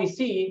is why we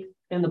see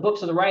in the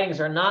books of the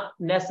writings are not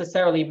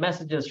necessarily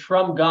messages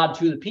from God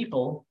to the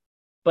people,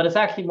 but it's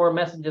actually more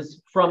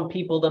messages from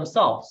people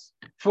themselves.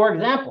 For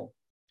example,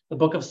 the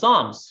book of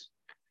Psalms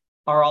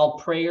are all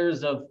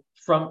prayers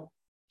from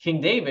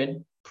King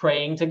David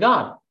praying to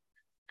God.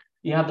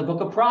 You have the book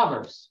of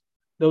Proverbs.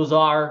 Those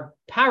are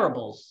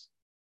parables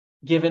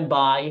given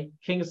by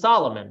King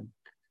Solomon.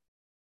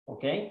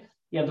 Okay?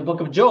 You have the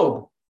book of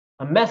Job,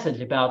 a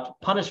message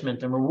about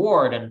punishment and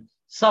reward and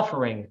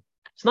suffering.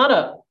 It's not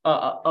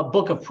a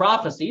book of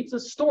prophecy, it's a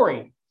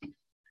story.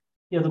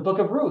 You have the book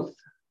of Ruth,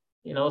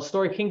 a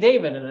story of King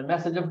David and a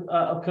message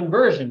of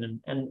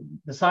conversion and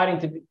deciding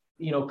to,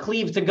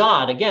 cleave to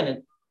God.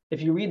 Again,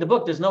 if you read the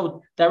book, there's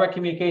no direct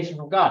communication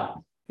from God.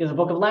 You have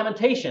the book of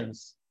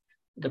Lamentations,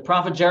 the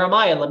prophet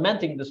Jeremiah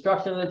lamenting the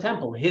destruction of the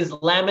temple, his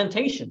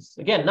lamentations.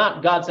 Again,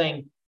 not God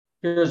saying,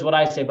 here's what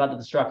I say about the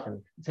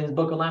destruction. It's his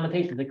book of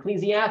Lamentations.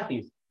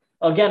 Ecclesiastes,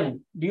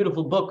 again,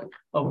 beautiful book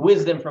of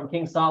wisdom from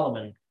King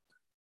Solomon,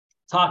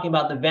 talking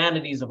about the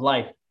vanities of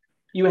life.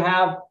 You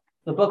have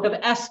the book of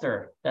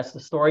Esther. That's the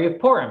story of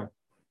Purim.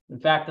 In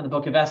fact, in the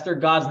book of Esther,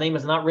 God's name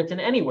is not written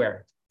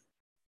anywhere.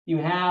 You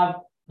have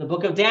the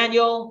book of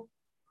Daniel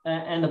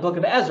and the book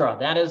of Ezra.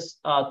 That is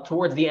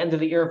towards the end of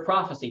the era of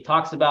prophecy.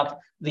 Talks about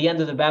the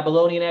end of the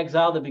Babylonian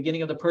exile, the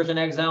beginning of the Persian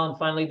exile, and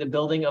finally the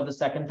building of the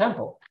second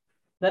temple.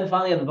 Then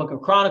finally, the book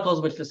of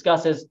Chronicles, which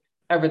discusses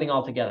everything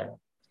all together.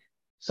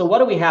 So what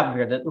do we have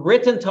here? The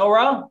written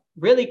Torah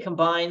really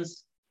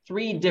combines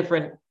 3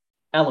 different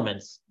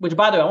elements, which,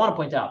 by the way, I want to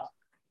point out.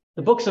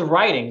 The books of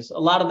writings, a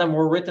lot of them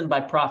were written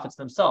by prophets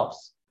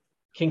themselves.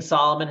 King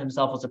Solomon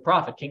himself was a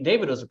prophet. King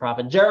David was a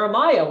prophet.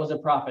 Jeremiah was a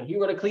prophet. He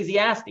wrote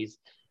Ecclesiastes.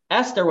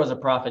 Esther was a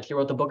prophet. She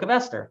wrote the book of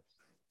Esther.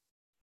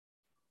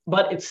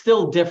 But it's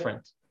still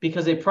different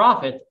because a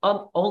prophet,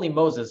 only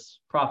Moses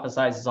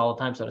prophesies all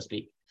the time, so to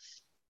speak.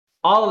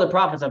 All of the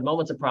prophets have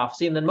moments of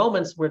prophecy and then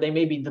moments where they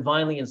may be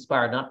divinely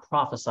inspired, not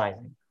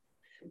prophesizing.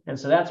 And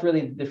so that's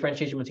really the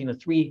differentiation between the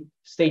 3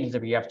 stages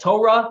of it. You have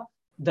Torah,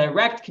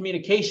 direct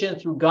communication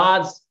through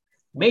God's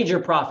major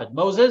prophet,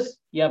 Moses.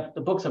 You have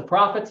the books of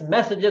prophets,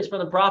 messages from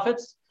the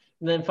prophets.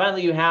 And then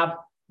finally, you have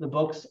the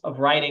books of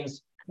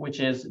writings, which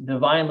is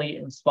divinely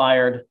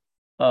inspired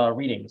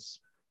readings.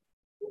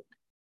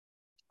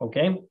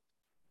 Okay.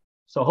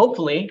 So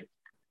hopefully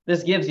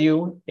this gives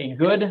you a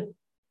good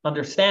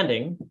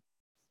understanding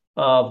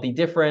of the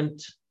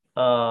different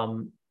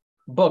written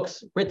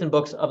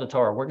books of the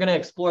Torah. We're going to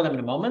explore them in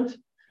a moment.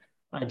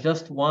 I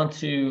just want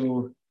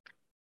to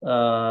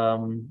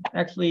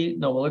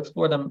we'll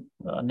explore them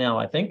now,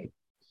 I think.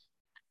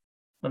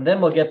 And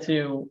then we'll get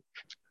to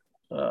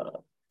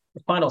the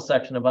final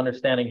section of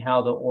understanding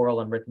how the oral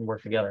and written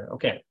work together.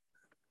 Okay.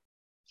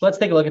 So let's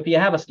take a look. If you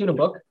have a student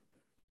book,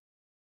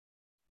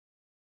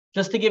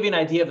 just to give you an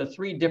idea of the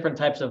three different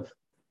types of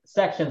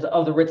sections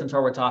of the written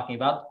Torah we're talking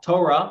about: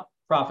 Torah,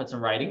 prophets,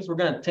 and writings. We're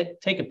going to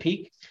take a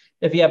peek.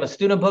 If you have a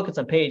student book, it's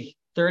on page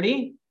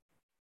 30.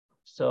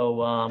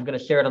 So I'm going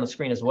to share it on the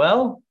screen as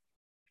well.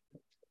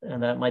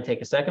 And that might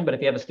take a second, but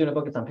if you have a student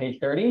book, it's on page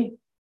 30.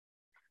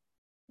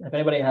 If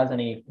anybody has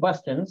any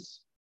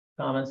questions,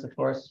 comments, of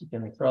course, you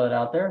can throw that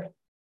out there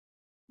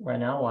right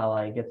now while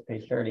I get to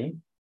page 30.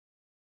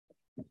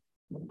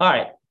 All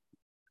right.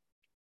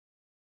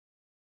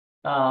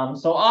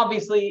 So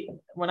obviously,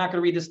 we're not going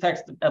to read this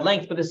text at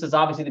length, but this is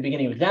obviously the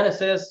beginning of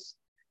Genesis.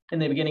 In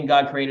the beginning,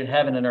 God created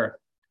heaven and earth.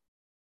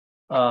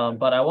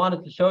 But I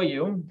wanted to show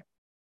you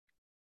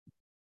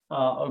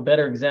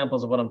better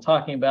examples of what I'm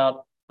talking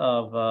about,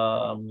 of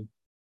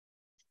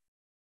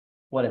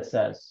what it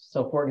says.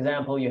 So, for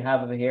example, you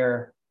have over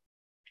here,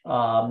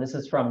 this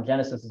is from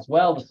Genesis as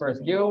well, the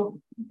first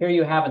view. Here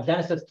you have in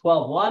Genesis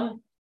 12:1.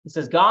 It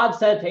says, God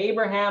said to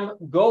Abraham,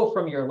 go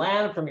from your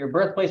land, from your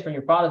birthplace, from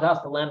your father's house,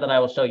 to the land that I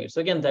will show you.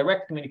 So again,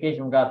 direct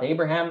communication from God to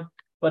Abraham.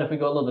 But if we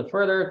go a little bit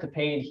further to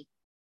page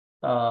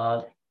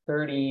 35.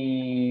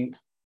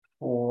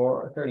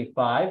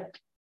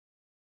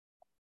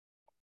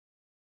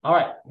 All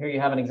right, here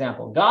you have an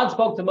example. God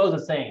spoke to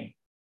Moses saying,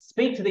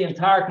 speak to the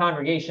entire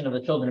congregation of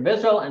the children of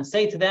Israel and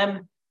say to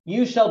them,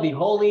 you shall be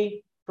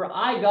holy, for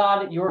I,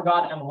 God, your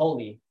God, am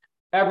holy.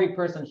 Every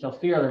person shall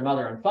fear their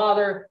mother and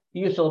father.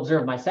 You shall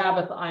observe my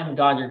Sabbath. I am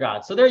God, your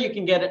God. So there you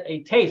can get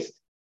a taste.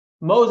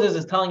 Moses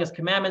is telling us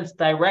commandments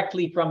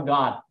directly from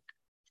God.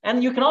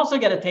 And you can also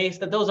get a taste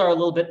that those are a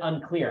little bit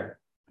unclear.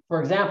 For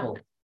example,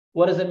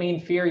 what does it mean,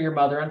 fear your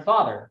mother and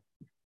father?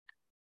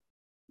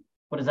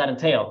 What does that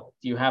entail?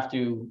 Do you have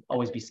to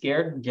always be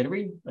scared and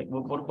jittery? Like,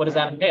 what does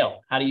that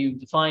entail? How do you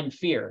define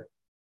fear?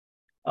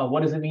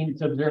 What does it mean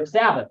to observe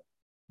Sabbath?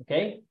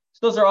 Okay,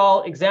 so those are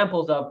all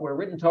examples of where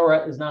written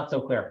Torah is not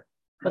so clear.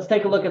 Let's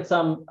take a look at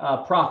some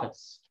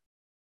prophets.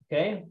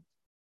 Okay,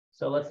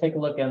 so let's take a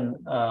look and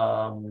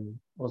I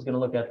was going to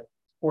look at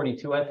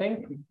 42, I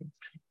think.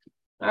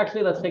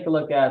 Actually, let's take a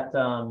look at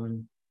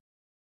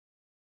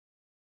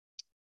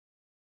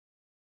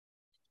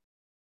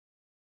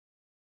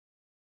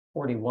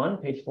 41,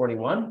 page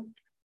 41.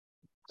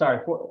 Sorry,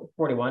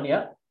 41,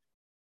 yeah.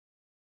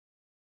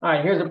 All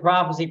right, here's a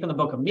prophecy from the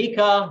book of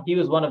Micah. He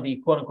was one of the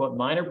quote-unquote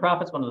minor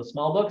prophets, one of the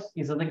small books.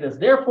 He says like this,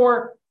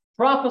 therefore,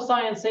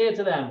 prophesy and say it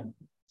to them.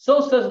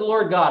 So says the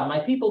Lord God, my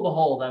people,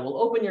 behold, I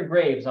will open your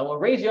graves. I will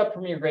raise you up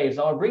from your graves.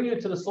 I will bring you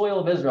to the soil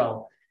of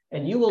Israel.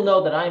 And you will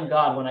know that I am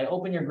God when I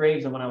open your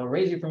graves and when I will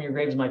raise you from your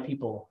graves, my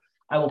people.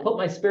 I will put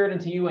my spirit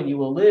into you and you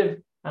will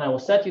live, and I will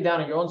set you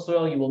down in your own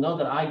soil. You will know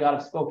that I, God,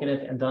 have spoken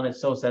it and done it.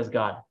 So says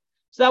God.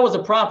 So that was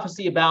a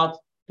prophecy about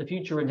the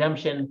future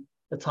redemption,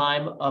 the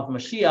time of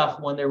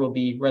Mashiach, when there will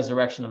be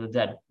resurrection of the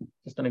dead.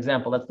 Just an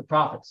example, that's the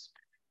prophets.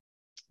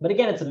 But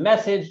again, it's a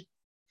message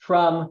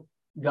from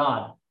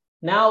God.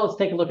 Now let's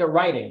take a look at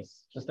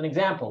writings. Just an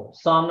example,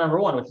 Psalm number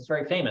 1, which is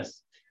very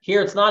famous.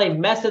 Here it's not a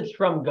message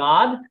from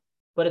God,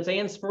 but it's an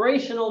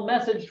inspirational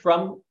message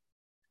from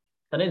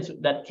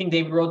that King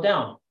David wrote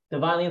down,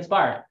 divinely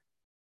inspired.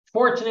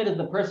 Fortunate is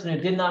the person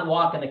who did not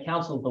walk in the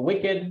counsel of the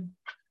wicked,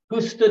 who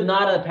stood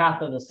not in the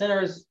path of the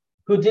sinners,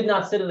 who did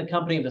not sit in the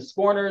company of the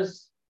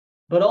scorners,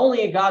 but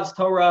only in God's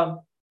Torah.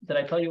 Did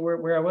I tell you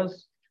where I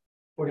was?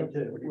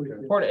 42.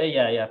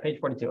 Yeah, page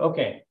 42.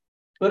 Okay.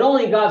 But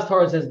only in God's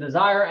Torah is his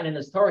desire, and in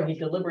his Torah he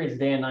deliberates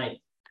day and night.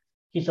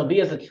 He shall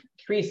be as a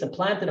tree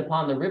planted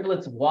upon the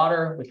rivulets of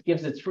water, which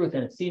gives its fruit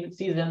in its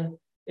season.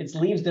 Its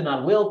leaves do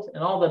not wilt,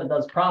 and all that it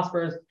does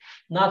prospers.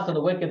 Not so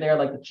the wicked, they are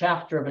like the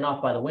chaff driven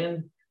off by the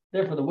wind.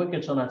 Therefore the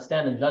wicked shall not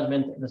stand in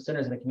judgment, and the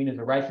sinners in the community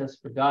of the righteous,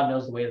 for God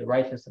knows the way of the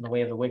righteous, and the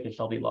way of the wicked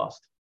shall be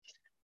lost.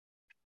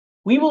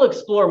 We will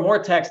explore more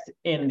text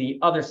in the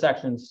other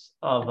sections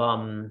of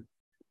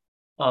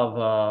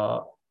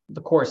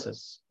the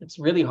courses. It's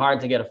really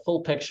hard to get a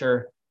full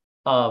picture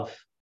of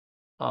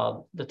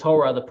the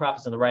Torah, the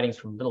prophets, and the writings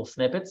from little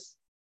snippets.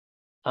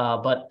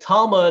 But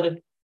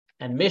Talmud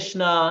and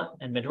Mishnah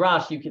and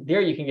Midrash, you can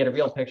get a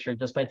real picture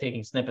just by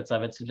taking snippets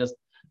of it. So just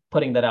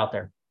putting that out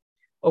there.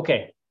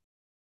 Okay.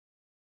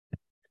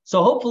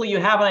 So hopefully you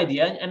have an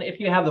idea, and if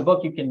you have the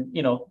book, you can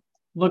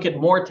look at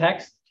more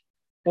text,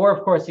 or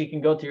of course you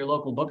can go to your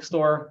local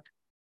bookstore,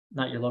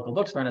 not your local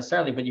bookstore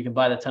necessarily, but you can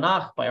buy the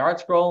Tanakh by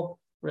ArtScroll.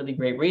 Really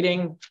great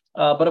reading.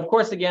 But of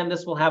course, again,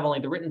 this will have only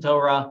the written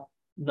Torah,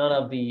 none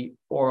of the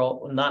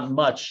oral, not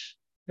much.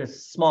 There's a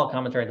small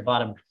commentary at the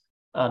bottom,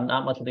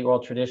 not much of the oral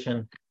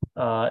tradition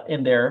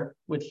in there,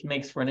 which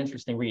makes for an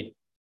interesting read.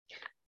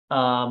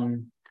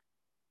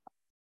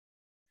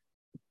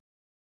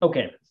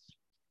 Okay,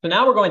 so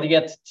now we're going to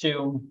get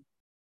to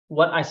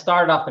what I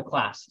started off the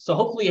class. So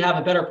hopefully you have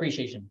a better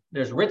appreciation.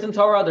 There's written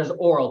Torah, there's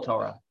oral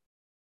Torah.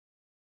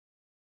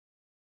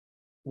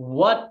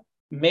 What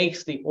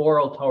makes the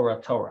oral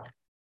Torah Torah?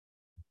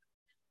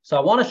 So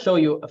I want to show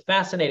you a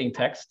fascinating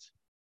text,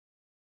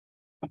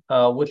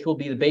 which will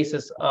be the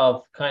basis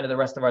of kind of the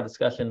rest of our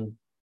discussion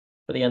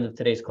for the end of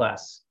today's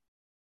class.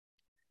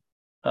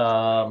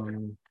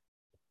 So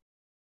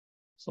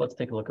let's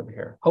take a look over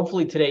here.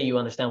 Hopefully today you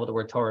understand what the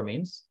word Torah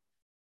means.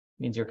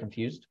 It means you're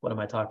confused. What am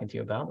I talking to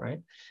you about, right?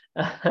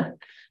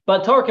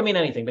 But Torah can mean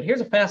anything. But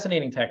here's a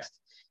fascinating text.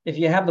 If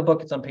you have the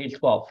book, it's on page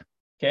 12.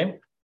 Okay.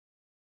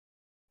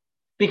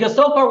 Because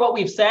so far what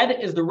we've said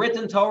is the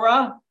written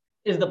Torah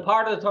is the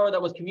part of the Torah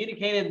that was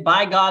communicated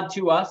by God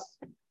to us,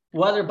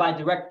 whether by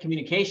direct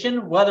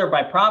communication, whether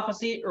by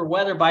prophecy, or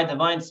whether by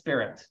divine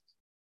spirit.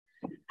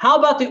 How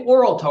about the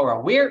oral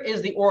Torah? Where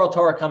is the oral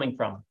Torah coming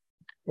from?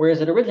 Where is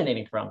it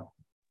originating from?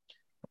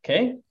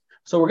 Okay,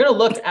 so we're going to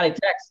look at a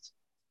text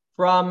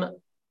from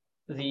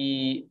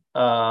the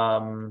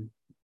we're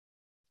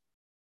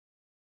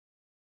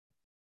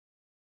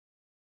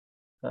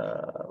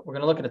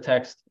going to look at a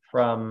text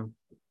from.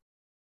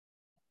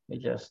 Let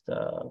me just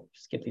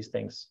skip these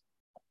things.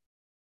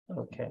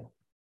 Okay.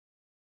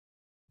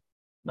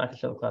 Not going to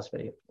show the class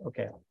video.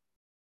 Okay.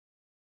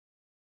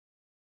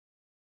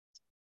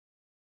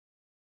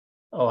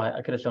 Oh,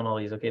 I could have shown all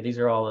these. Okay, these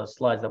are all the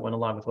slides that went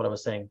along with what I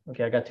was saying.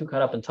 Okay, I got too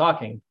caught up in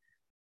talking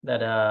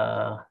that,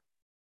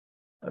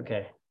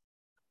 okay.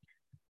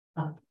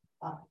 All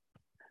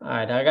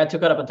right, I got too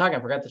caught up in talking. I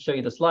forgot to show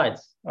you the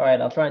slides. All right,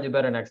 I'll try and do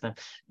better next time.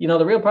 You know,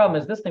 the real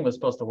problem is this thing was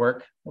supposed to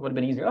work. It would have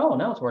been easier. Oh,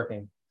 now it's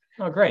working.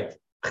 Oh, great.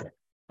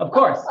 Of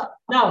course,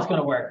 now it's going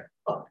to work.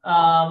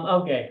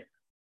 Okay,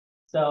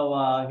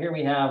 so here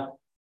we have,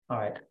 all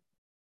right.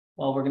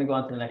 Well, we're going to go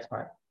on to the next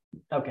part.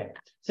 Okay,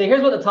 so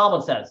here's what the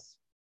Talmud says.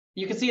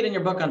 You can see it in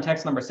your book on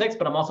text number 6,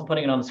 but I'm also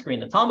putting it on the screen.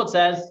 The Talmud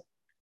says,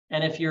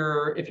 and if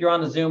you're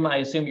on the Zoom, I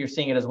assume you're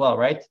seeing it as well,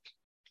 right?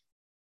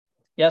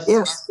 Yes?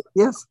 Yes,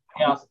 yes.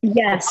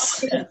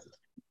 Yes.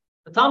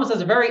 The Talmud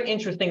says a very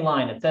interesting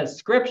line. It says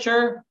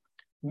Scripture,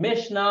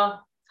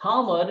 Mishnah,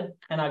 Talmud,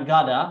 and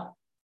Agada.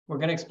 We're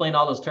going to explain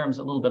all those terms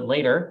a little bit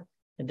later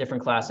in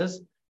different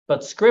classes.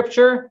 But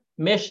Scripture,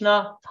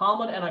 Mishnah,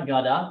 Talmud, and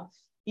Agada,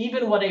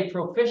 even when a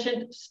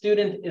proficient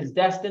student is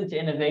destined to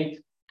innovate,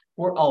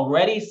 were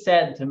already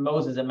said to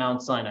Moses at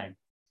Mount Sinai.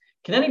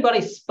 Can anybody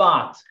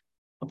spot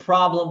a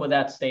problem with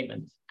that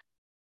statement?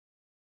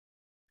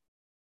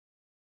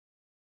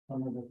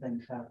 Some of the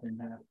things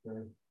happened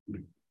after.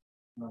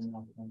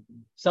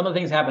 Some of the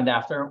things happened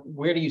after.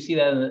 Where do you see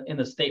that in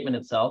the statement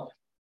itself?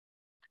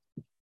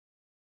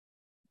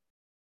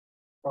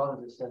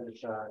 Probably just said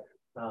that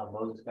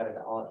Moses got it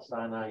all at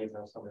Sinai, even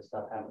though some of the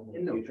stuff happened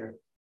in the future.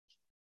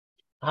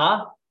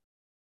 Huh?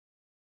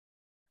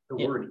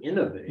 The word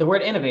innovate. The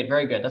word innovate,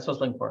 very good. That's what I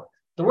was looking for.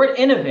 The word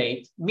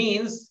innovate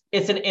means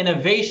it's an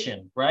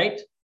innovation, right?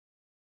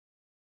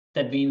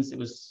 That means it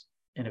was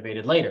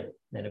innovated later,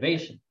 an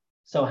innovation.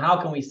 So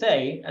how can we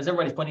say, as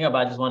everybody's pointing out, but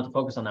I just wanted to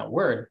focus on that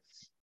word.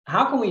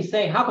 How can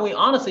we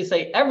honestly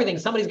say everything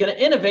somebody's going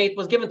to innovate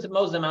was given to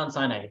Moses at Mount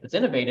Sinai? If it's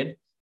innovated, it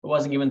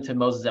wasn't given to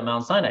Moses at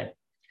Mount Sinai.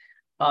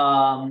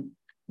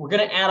 We're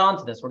going to add on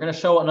to this. We're going to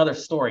show another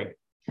story.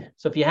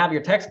 So if you have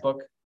your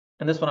textbook,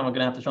 and this one I'm going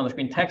to have to show on the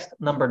screen, text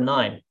number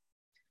 9.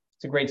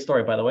 It's a great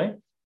story, by the way.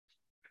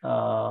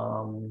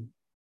 Let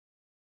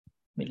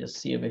me just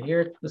see over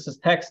here. This is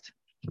text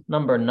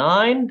number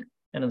 9,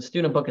 and in the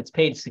student book, it's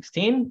page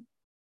 16.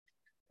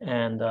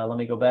 And let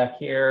me go back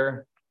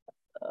here.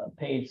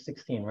 Page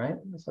 16, right?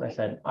 That's what I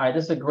said. All right,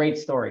 this is a great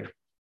story.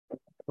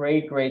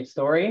 Great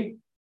story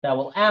that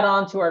will add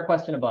on to our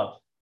question above.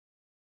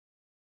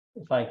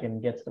 If I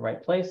can get to the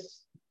right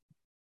place.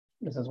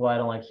 This is why I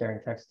don't like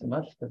sharing text too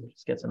much, because it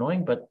just gets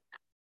annoying, but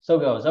so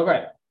goes. All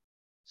right.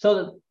 So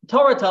the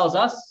Torah tells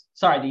us,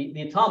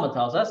 the Talmud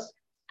tells us.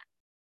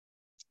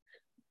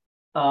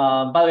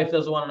 By the way, for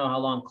those who want to know how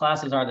long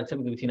classes are, they're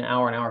typically between an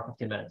hour and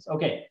 15 minutes.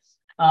 Okay.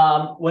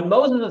 When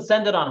Moses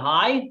ascended on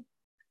high,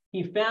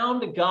 he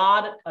found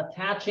God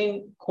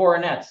attaching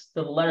coronets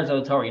to the letters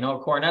of the Torah. You know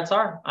what coronets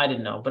are? I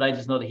didn't know, but I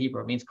just know the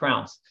Hebrew. It means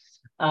crowns.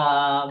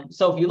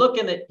 So if you look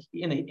in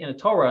the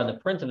Torah, in the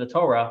print of the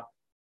Torah,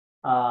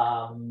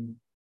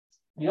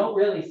 you don't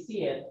really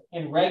see it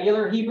in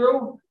regular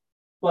Hebrew,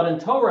 but in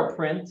Torah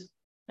print,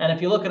 and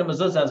if you look at a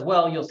mezuzah as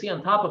well, you'll see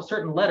on top of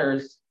certain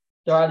letters,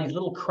 there are these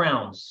little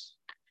crowns.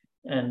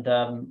 And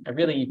I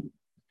really,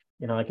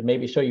 I can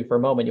maybe show you for a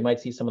moment. You might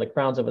see some of the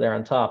crowns over there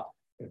on top.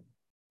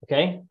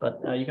 Okay,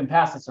 but you can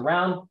pass this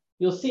around.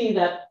 You'll see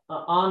that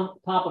on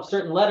top of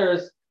certain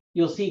letters,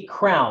 you'll see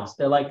crowns.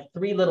 They're like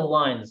 3 little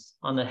lines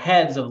on the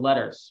heads of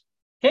letters.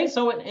 Okay,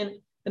 so in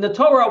In the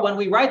Torah, when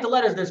we write the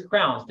letters, there's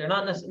crowns. They're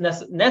not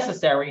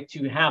necessary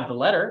to have the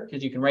letter,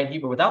 because you can write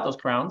Hebrew without those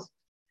crowns.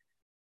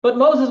 But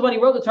Moses, when he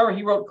wrote the Torah,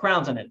 he wrote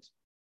crowns in it.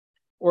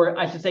 Or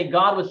I should say,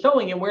 God was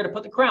showing him where to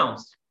put the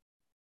crowns.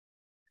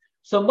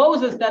 So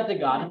Moses said to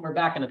God, and we're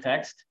back in the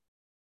text,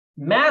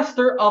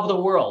 Master of the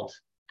world,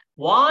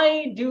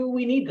 why do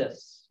we need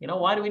this?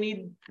 Why do we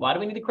need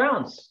the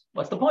crowns?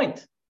 What's the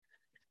point?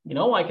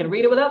 I can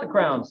read it without the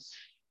crowns.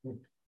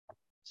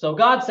 So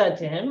God said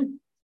to him,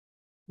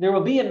 there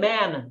will be a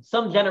man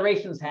some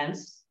generations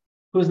hence,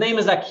 whose name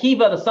is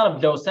Akiva, the son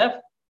of Joseph.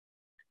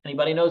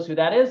 Anybody knows who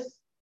that is?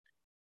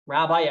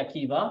 Rabbi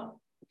Akiva.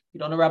 If you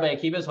don't know Rabbi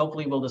Akiva is,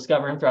 hopefully we'll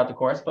discover him throughout the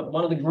course, but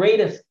one of the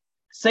greatest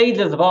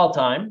sages of all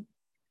time.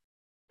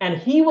 And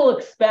he will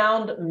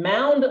expound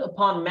mound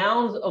upon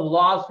mounds of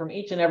laws from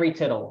each and every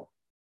tittle.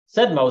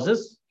 Said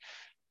Moses,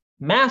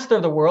 Master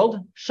of the world,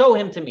 show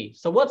him to me.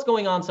 So what's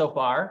going on so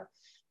far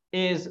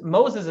is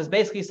Moses is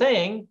basically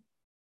saying,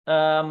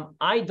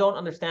 I don't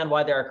understand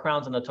why there are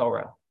crowns in the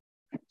Torah.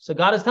 So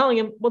God is telling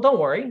him, well, don't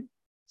worry.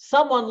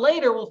 Someone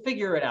later will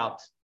figure it out.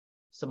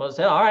 So Moses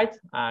said, all right,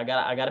 I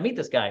got to meet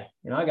this guy.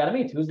 I got to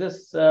meet. Who's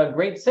this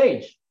great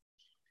sage?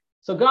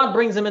 So God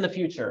brings him in the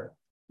future.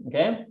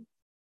 Okay.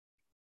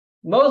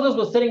 Moses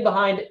was sitting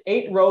behind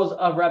 8 rows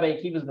of Rabbi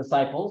Akiva's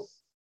disciples,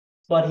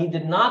 but he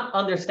did not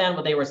understand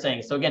what they were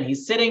saying. So again,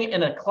 he's sitting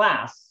in a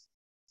class,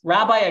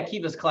 Rabbi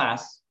Akiva's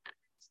class,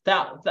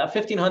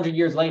 1,500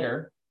 years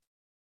later,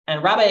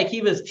 and Rabbi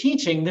Akiva is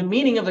teaching the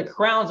meaning of the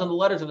crowns and the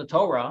letters of the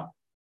Torah,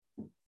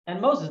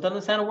 and Moses doesn't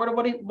understand a word of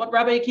what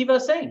Rabbi Akiva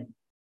is saying.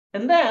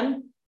 And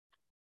then,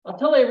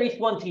 until they reached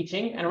one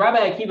teaching, and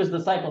Rabbi Akiva's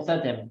disciple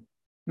said to him,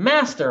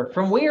 Master,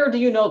 from where do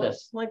you know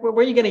this? Like, where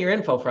are you getting your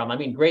info from? I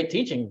mean, great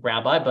teaching,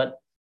 Rabbi,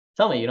 but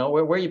tell me,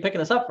 where are you picking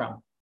this up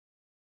from?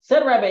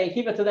 Said Rabbi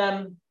Akiva to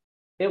them,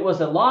 it was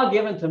a law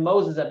given to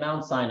Moses at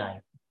Mount Sinai.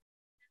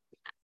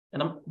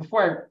 And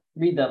before I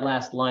read that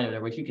last line there,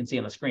 which you can see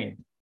on the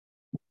screen,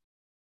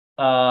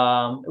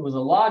 it was a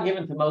law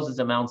given to Moses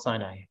at Mount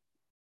Sinai.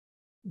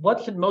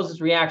 What should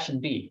Moses' reaction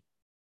be?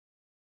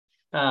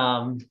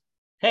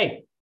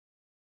 Hey,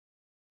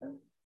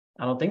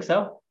 I don't think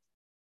so.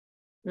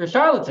 You're a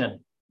charlatan.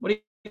 What are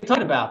you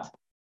talking about?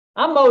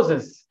 I'm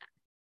Moses.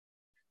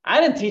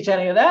 I didn't teach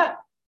any of that.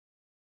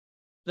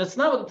 That's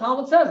not what the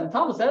Talmud says. The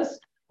Talmud says,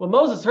 when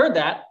Moses heard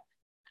that,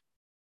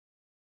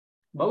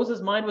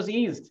 Moses' mind was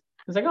eased.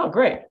 He's like, oh,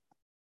 great.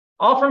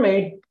 All for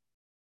me.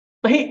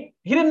 But he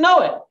didn't know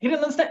it. He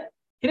didn't understand.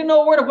 He didn't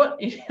know a word of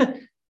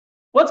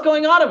what's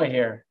going on over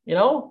here,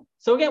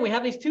 So again, we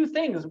have these two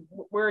things.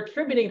 We're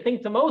attributing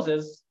things to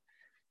Moses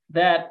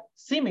that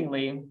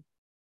seemingly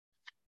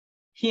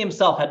he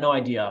himself had no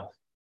idea of.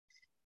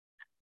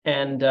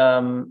 And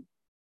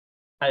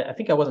I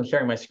think I wasn't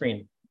sharing my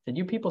screen. Did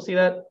you people see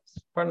that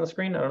part of the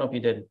screen? I don't know if you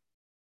did.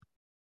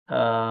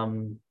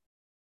 I'm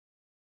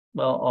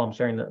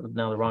sharing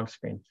now the wrong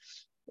screen.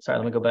 Sorry,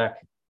 let me go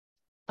back.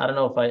 I don't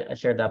know if I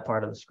shared that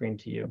part of the screen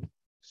to you.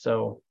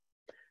 So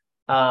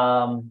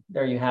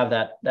there you have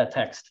that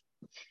text.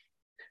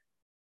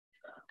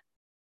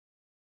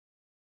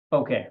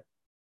 Okay.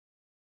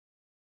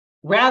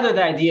 Rather,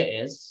 the idea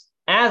is,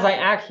 as I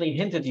actually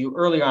hinted to you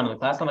earlier on in the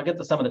class, and I'll get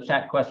to some of the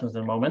chat questions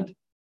in a moment,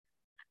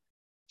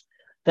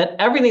 that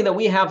everything that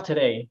we have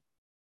today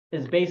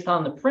is based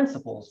on the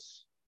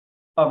principles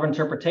of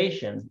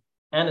interpretation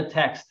and the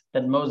text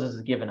that Moses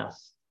has given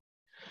us.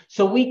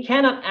 So we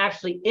cannot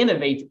actually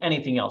innovate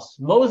anything else.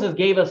 Moses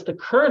gave us the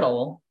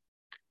kernel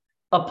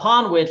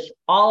upon which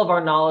all of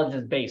our knowledge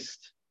is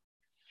based.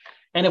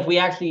 And if we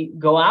actually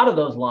go out of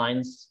those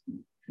lines,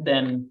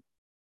 then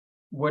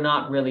we're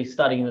not really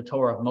studying the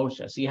Torah of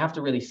Moshe. So you have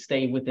to really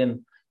stay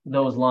within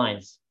those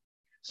lines.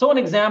 So an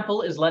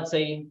example is, let's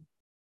say,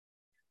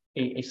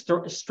 a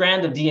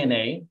strand of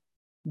DNA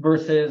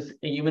versus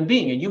a human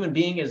being. A human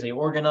being is an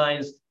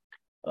organized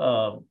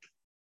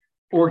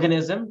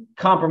organism,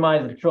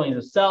 comprised of trillions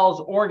of cells,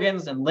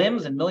 organs, and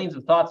limbs, and millions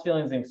of thoughts,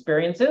 feelings, and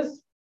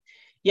experiences.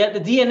 Yet the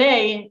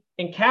DNA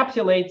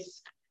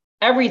encapsulates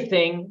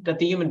everything that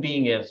the human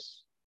being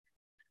is,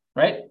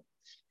 right?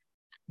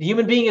 The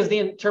human being is the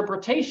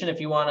interpretation, if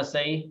you want to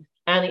say,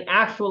 and the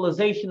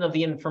actualization of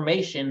the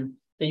information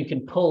that you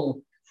can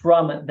pull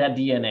from that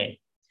DNA.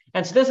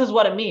 And so this is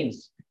what it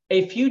means.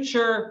 A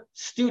future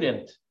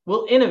student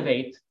will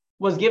innovate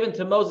was given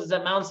to Moses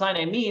at Mount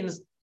Sinai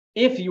means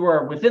if you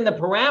are within the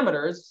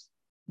parameters,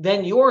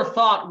 then your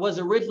thought was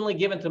originally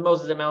given to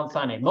Moses at Mount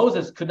Sinai.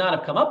 Moses could not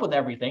have come up with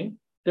everything.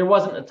 There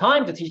wasn't the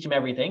time to teach him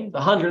everything, the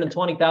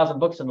 120,000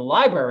 books in the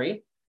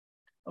library.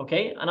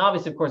 Okay, and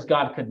obviously, of course,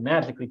 God could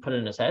magically put it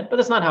in his head, but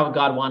that's not how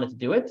God wanted to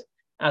do it,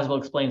 as we'll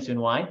explain soon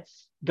why.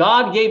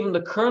 God gave him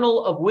the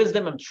kernel of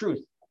wisdom and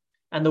truth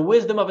and the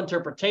wisdom of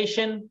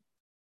interpretation.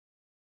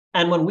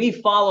 And when we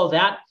follow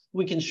that,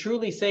 we can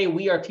truly say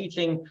we are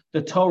teaching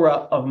the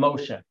Torah of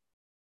Moshe.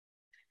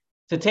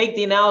 To take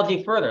the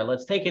analogy further,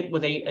 let's take it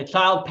with a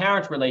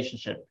child-parent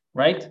relationship,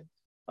 right?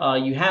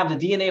 You have the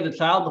DNA of the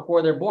child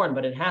before they're born,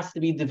 but it has to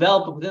be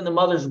developed within the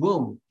mother's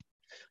womb.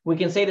 We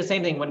can say the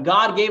same thing. When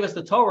God gave us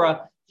the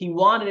Torah, he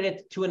wanted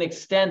it to an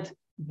extent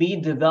be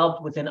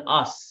developed within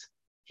us.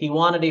 He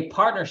wanted a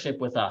partnership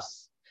with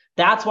us.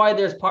 That's why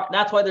there's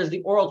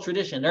the oral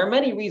tradition. There are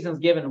many reasons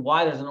given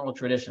why there's an oral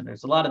tradition.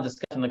 There's a lot of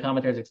discussion in the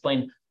commentaries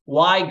explain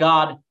why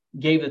God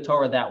gave the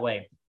Torah that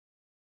way.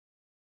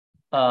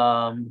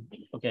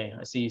 Okay,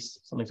 I see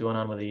something's going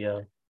on with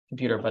the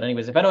computer, but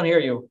anyways, if I don't hear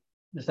you,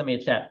 just send me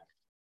a chat.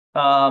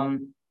 But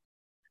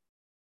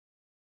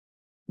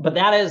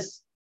that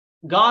is,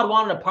 God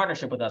wanted a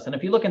partnership with us. And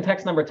if you look in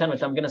text number 10,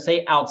 which I'm going to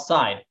say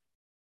outside,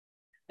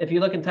 if you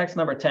look in text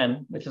number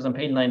 10, which is on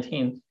page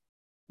 19,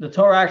 the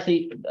Torah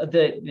actually,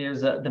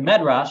 there's the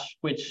Medrash,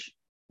 which,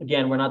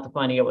 again, we're not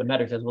defining out what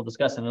Medrash is, we'll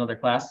discuss in another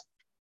class,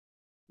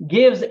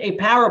 gives a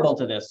parable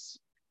to this.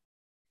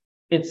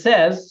 It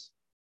says,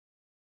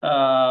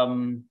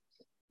 for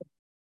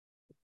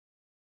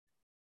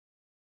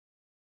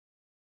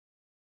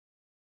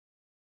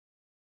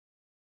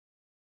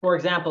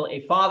example,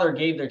 a father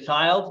gave their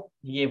child,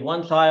 he gave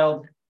one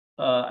child,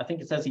 I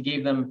think it says he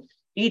gave them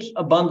each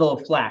a bundle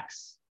of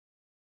flax.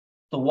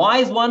 The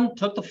wise one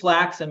took the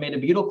flax and made a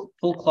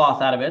beautiful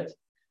cloth out of it,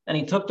 and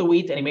he took the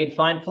wheat and he made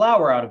fine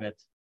flour out of it.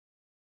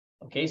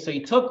 Okay, so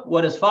he took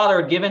what his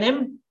father had given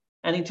him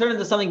and he turned it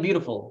into something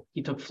beautiful.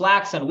 He took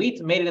flax and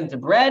wheat, made it into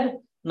bread,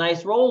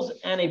 nice rolls,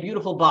 and a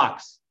beautiful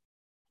box.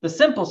 The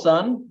simple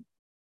son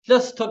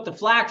just took the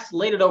flax,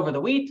 laid it over the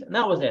wheat, and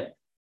that was it.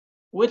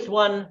 Which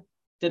one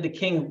did the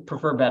king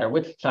prefer better?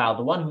 Which child?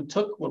 The one who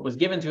took what was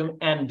given to him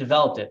and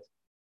developed it.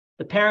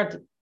 The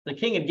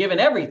king had given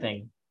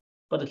everything,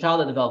 but the child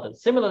had developed it.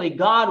 Similarly,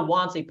 God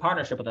wants a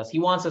partnership with us. He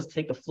wants us to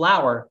take the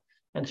flour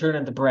and turn it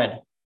into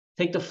bread.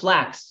 Take the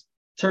flax,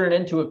 turn it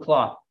into a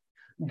cloth.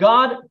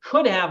 God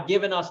could have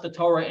given us the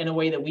Torah in a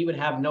way that we would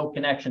have no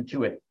connection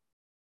to it.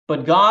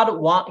 But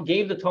God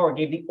gave the Torah,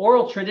 gave the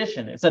oral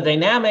tradition. It's a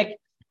dynamic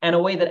and a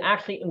way that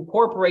actually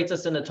incorporates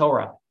us in the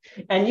Torah.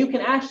 And you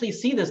can actually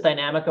see this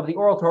dynamic of the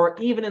oral Torah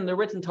even in the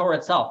written Torah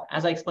itself,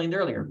 as I explained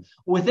earlier.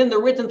 Within the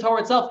written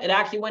Torah itself, it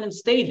actually went in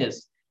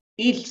stages.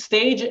 Each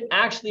stage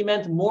actually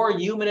meant more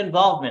human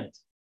involvement.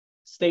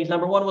 Stage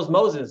number 1 was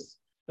Moses.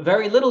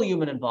 Very little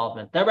human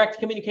involvement, direct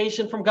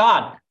communication from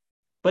God.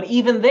 But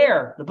even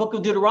there, the book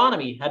of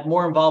Deuteronomy had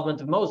more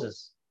involvement of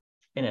Moses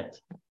in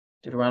it.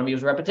 Deuteronomy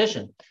was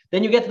repetition.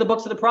 Then you get to the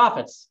books of the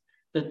prophets.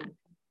 The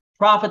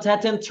prophets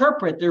had to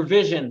interpret their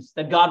visions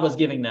that God was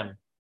giving them.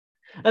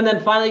 And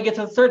then finally you get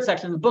to the third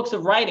section, the books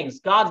of writings,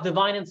 God's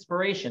divine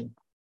inspiration.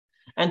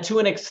 And to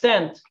an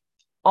extent,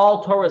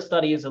 all Torah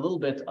study is a little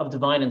bit of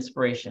divine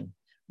inspiration.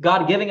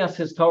 God giving us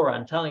his Torah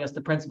and telling us the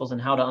principles and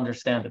how to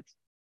understand it.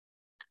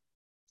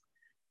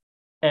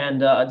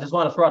 And I just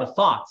want to throw out a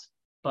thought,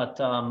 but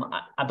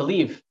I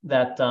believe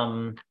that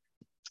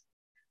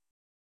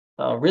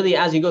really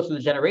as you go through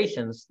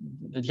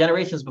the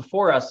generations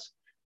before us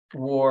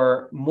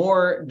were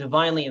more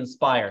divinely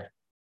inspired.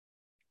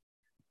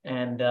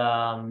 And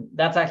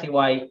that's actually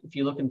why, if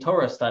you look in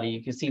Torah study,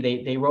 you can see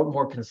they wrote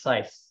more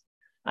concise.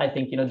 I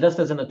think, just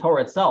as in the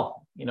Torah itself,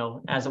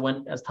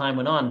 as time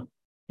went on,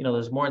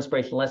 there's more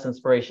inspiration, less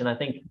inspiration. I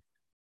think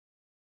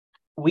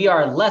we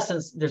are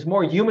there's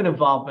more human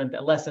involvement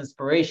and less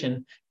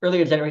inspiration.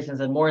 Earlier generations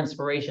had more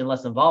inspiration,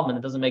 less involvement.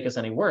 It doesn't make us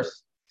any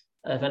worse.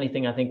 If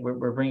anything, I think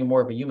we're bringing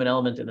more of a human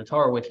element in the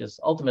Torah, which is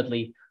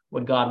ultimately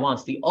what God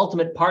wants. The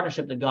ultimate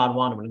partnership that God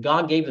wanted. When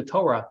God gave the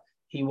Torah,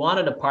 he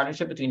wanted a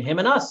partnership between him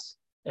and us.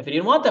 If he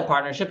didn't want that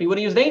partnership, he would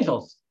have used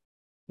angels.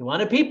 He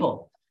wanted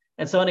people.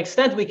 And so, to an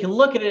extent, we can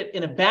look at it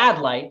in a bad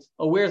light.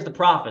 Oh, where's the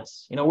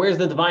prophets? Where's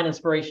the divine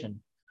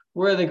inspiration?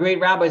 Where are the great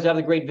rabbis who have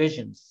the great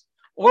visions?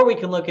 Or we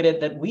can look at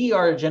it that we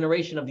are a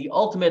generation of the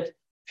ultimate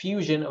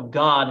fusion of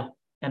God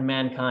and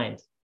mankind.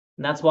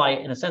 And that's why,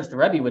 in a sense, the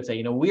Rebbe would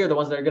say, we are the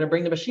ones that are going to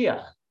bring the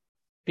Mashiach.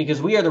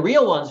 Because we are the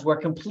real ones who are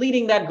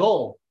completing that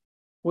goal,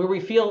 where we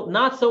feel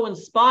not so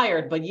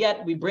inspired, but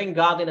yet we bring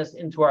godliness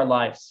into our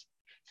lives.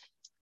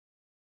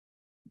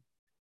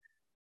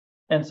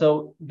 And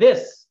so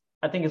this,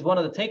 I think, is one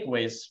of the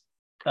takeaways,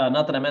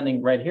 not that I'm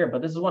ending right here,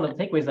 but this is one of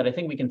the takeaways that I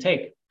think we can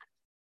take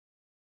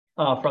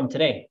from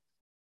today,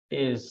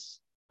 is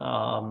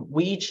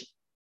we each,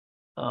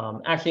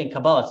 actually in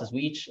Kabbalah it says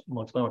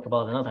we'll explain what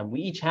Kabbalah is another time,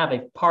 we each have a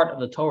part of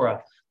the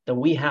Torah that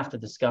we have to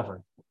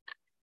discover.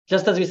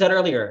 Just as we said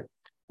earlier,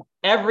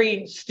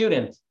 every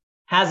student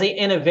has an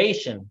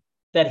innovation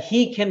that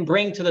he can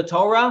bring to the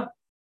Torah.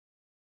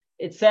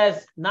 It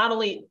says not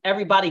only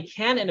everybody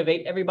can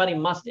innovate, everybody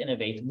must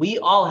innovate. We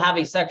all have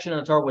a section in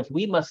the Torah which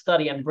we must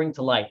study and bring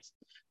to light,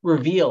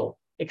 reveal,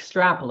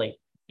 extrapolate,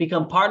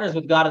 become partners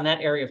with God in that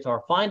area of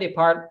Torah. Find a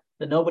part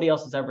that nobody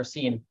else has ever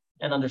seen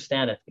and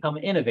understand it. Come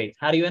innovate.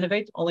 How do you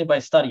innovate? Only by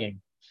studying.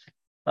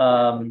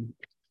 Now,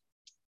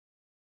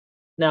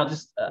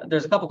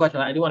 there's a couple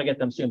questions. I do want to get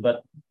them soon,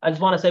 but I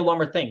just want to say one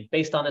more thing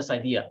based on this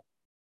idea.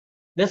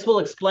 This will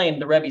explain,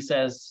 the Rebbe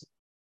says,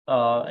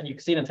 and you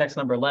can see it in text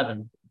number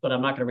 11, but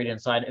I'm not going to read it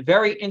inside. A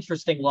very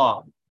interesting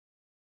law.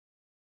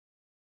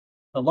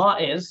 The law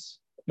is,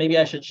 maybe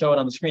I should show it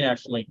on the screen,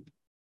 actually.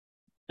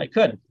 I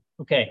could.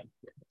 Okay.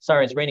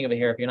 Sorry, it's raining over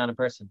here if you're not in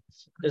person.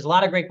 There's a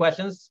lot of great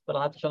questions, but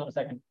I'll have to show them in a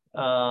second.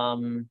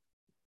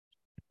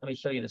 Let me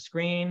show you the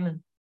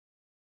screen.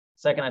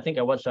 Second, I think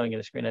I was showing you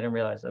the screen. I didn't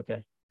realize.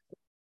 Okay.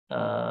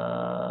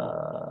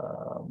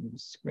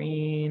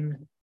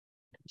 Screen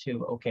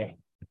 2. Okay.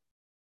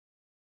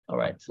 All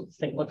right. So let's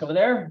take a look over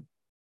there.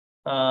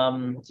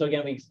 So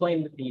again, we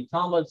explained the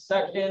Talmud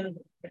section.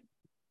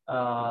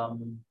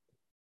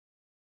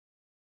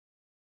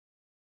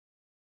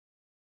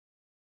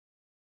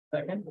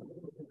 Second.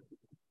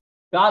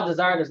 God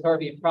desired his Torah to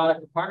be a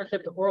product of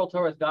partnership. The oral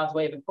Torah is God's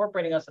way of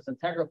incorporating us as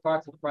integral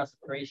parts of the process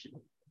of creation.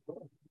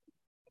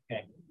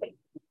 Okay.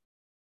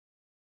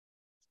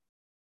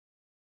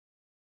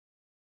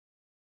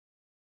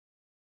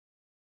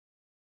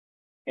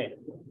 Okay.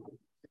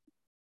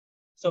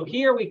 So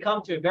here we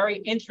come to a very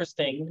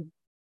interesting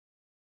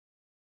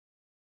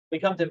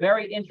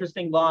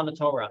law in the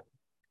Torah.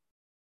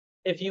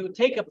 If you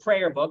take a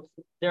prayer book,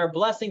 there are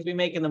blessings we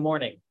make in the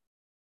morning.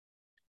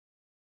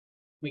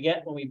 We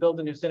get when we build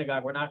a new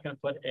synagogue, we're not going to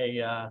put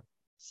a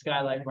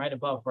skylight right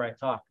above where I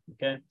talk.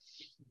 Okay.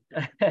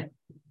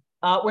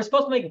 We're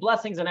supposed to make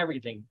blessings on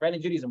everything, right?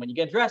 In Judaism, when you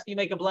get dressed, you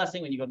make a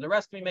blessing. When you go to the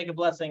restroom, you make a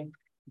blessing.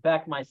 In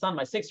fact, my son,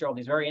 my 6-year-old,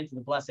 he's very into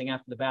the blessing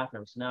after the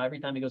bathroom. So now every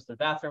time he goes to the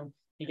bathroom,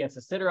 he gets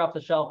a sitter off the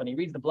shelf and he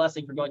reads the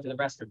blessing for going to the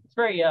restroom. It's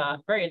very,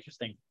 very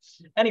interesting.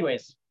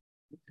 Anyways,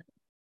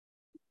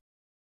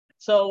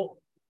 so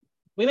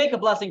we make a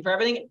blessing for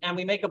everything, and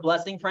we make a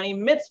blessing for any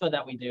mitzvah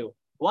that we do.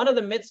 One of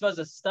the mitzvahs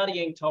is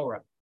studying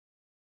Torah.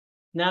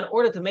 Now, in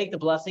order to make the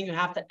blessing, you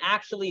have to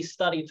actually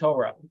study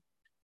Torah.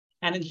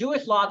 And in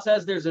Jewish law, it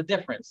says there's a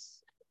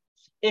difference.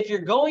 If you're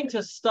going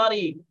to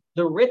study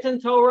the written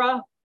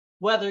Torah,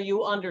 whether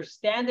you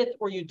understand it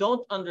or you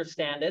don't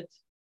understand it,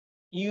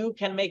 you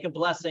can make a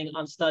blessing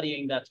on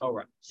studying that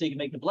Torah. So you can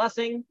make the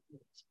blessing,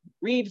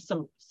 read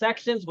some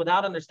sections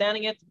without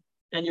understanding it,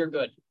 and you're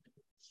good.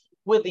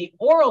 With the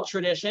oral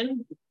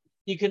tradition,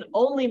 you can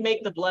only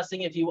make the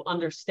blessing if you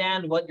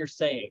understand what you're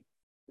saying.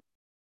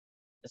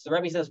 So the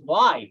Rebbe says,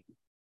 why?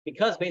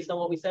 Because based on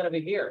what we said over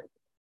here,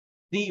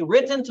 the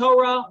written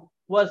Torah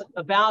was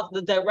about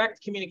the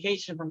direct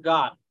communication from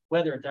God,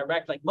 whether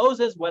direct like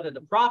Moses, whether the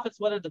prophets,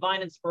 whether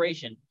divine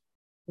inspiration.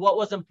 What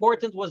was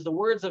important was the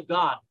words of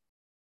God.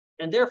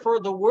 And therefore,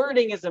 the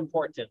wording is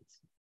important.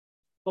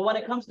 But when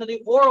it comes to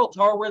the oral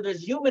Torah, where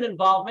there's human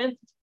involvement,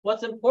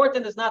 what's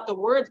important is not the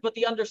words, but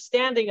the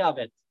understanding of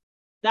it.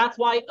 That's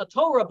why a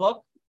Torah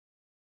book,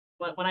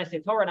 when I say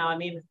Torah now, I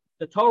mean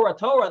the Torah,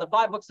 the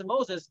 5 books of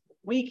Moses,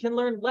 we can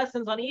learn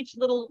lessons on each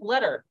little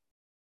letter.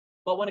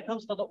 But when it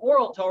comes to the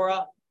oral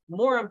Torah,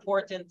 more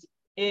important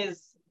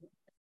is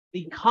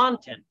the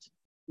content,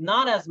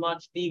 not as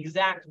much the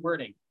exact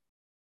wording.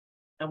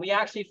 And we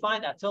actually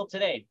find that till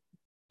today.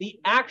 The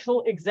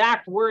actual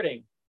exact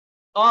wording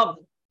of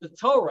the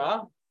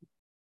Torah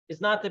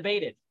is not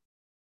debated.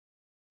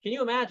 Can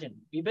you imagine?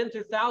 We've been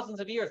through thousands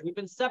of years. We've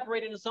been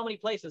separated in so many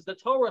places. The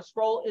Torah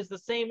scroll is the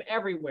same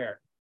everywhere.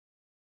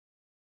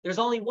 There's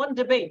only one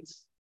debate.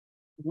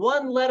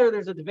 One letter,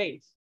 there's a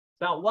debate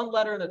about one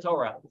letter in the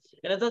Torah.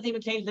 And it doesn't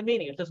even change the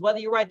meaning. It's just whether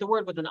you write the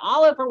word with an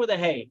aleph or with a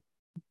hey.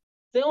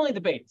 It's the only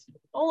debate.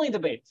 Only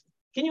debate.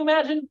 Can you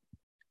imagine?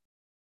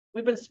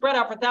 We've been spread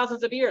out for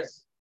thousands of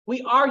years.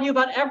 We argue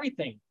about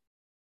everything,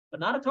 but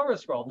not a Torah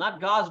scroll,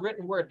 not God's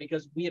written word,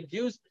 because we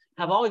Jews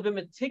have always been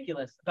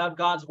meticulous about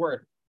God's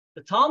word.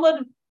 The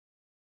Talmud,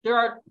 there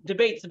are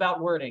debates about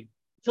wording.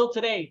 Till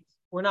today,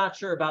 we're not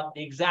sure about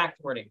the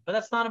exact wording, but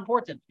that's not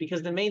important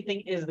because the main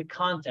thing is the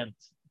content.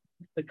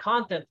 The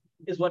content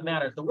is what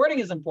matters. The wording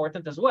is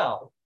important as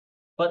well,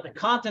 but the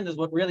content is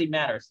what really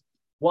matters.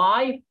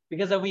 Why?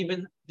 Because as we've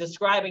been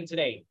describing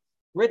today,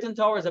 written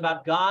Torah is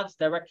about God's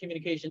direct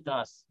communication to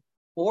us.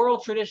 Oral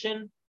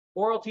tradition,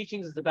 oral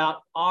teachings is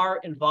about our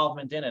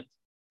involvement in it.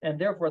 And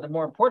therefore, the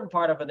more important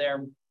part over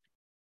there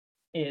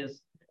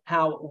is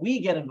how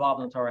we get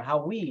involved in the Torah,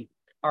 how we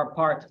are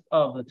part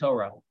of the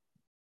Torah.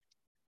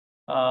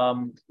 I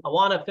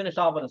want to finish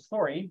off with a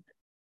story.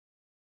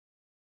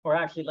 Or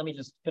actually, let me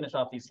just finish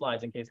off these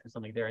slides in case there's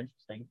something there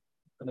interesting.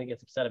 Somebody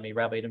gets upset at me,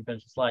 Rabbi, you didn't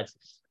finish the slides.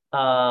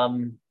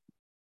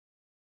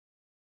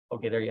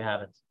 Okay, there you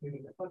have it.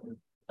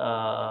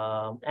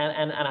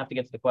 And I have to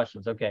get to the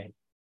questions. Okay.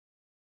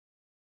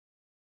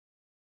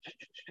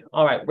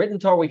 All right, written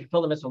Torah, we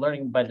fulfill the mitzvah of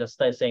learning by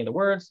just saying the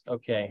words.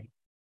 Okay.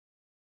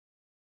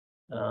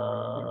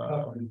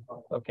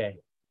 Okay.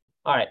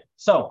 All right.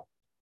 So,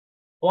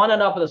 I want to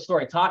end up with a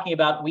story talking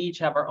about we each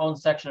have our own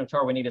section of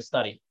Torah we need to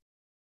study.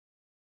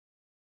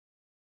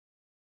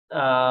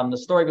 The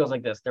story goes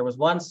like this. There was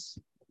once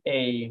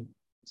a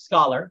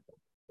scholar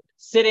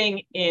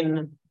sitting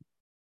in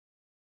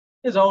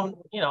his own,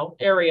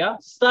 area,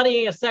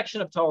 studying a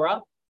section of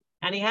Torah,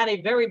 and he had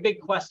a very big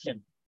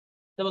question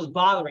that was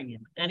bothering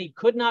him, and he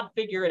could not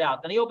figure it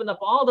out. Then he opened up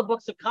all the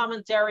books of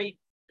commentary,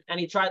 and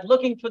he tried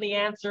looking for the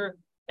answer,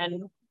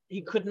 and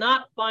he could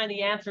not find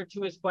the answer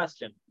to his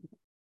question.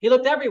 He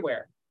looked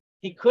everywhere.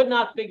 He could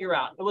not figure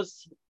out. It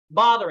was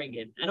bothering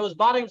him, and it was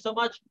bothering him so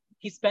much,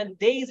 he spent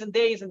days and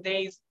days and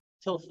days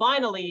till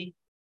finally,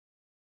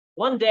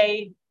 one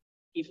day,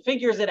 he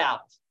figures it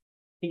out.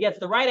 He gets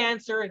the right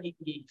answer.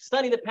 He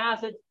studied the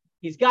passage,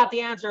 He's got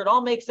the answer. It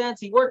all makes sense.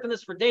 He worked on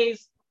this for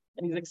days,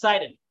 and he's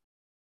excited.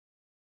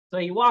 So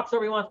he walks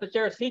over. He wants to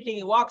share his teaching.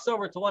 He walks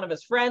over to one of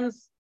his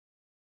friends,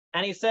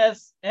 and he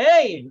says,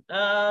 "Hey,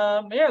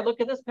 here,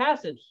 look at this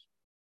passage.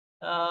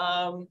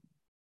 What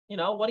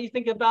do you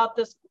think about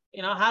this?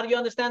 How do you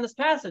understand this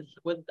passage?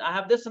 I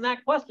have this and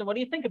that question. What do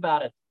you think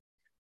about it?"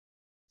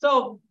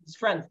 So his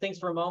friend thinks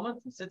for a moment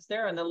and sits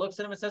there and then looks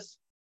at him and says,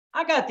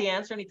 "I got the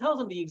answer." And he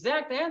tells him the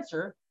exact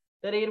answer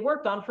that he had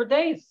worked on for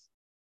days.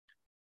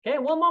 Okay,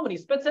 in one moment, he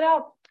spits it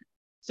out.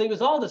 So he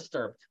was all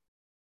disturbed,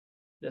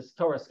 this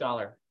Torah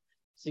scholar.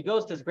 So he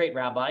goes to his great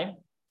rabbi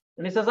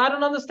and he says, "I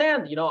don't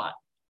understand. Not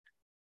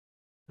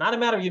a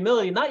matter of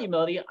humility, not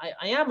humility.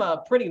 I am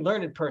a pretty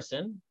learned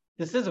person.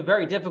 This is a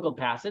very difficult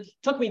passage.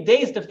 It took me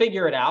days to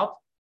figure it out.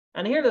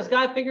 And here this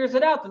guy figures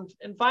it out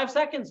in 5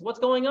 seconds. What's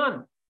going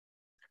on?"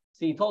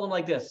 See, he told him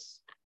like this.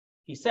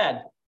 He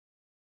said,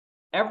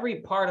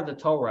 every part of the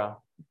Torah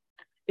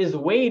is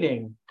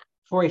waiting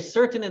for a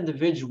certain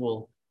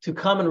individual to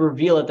come and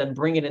reveal it and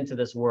bring it into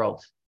this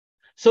world.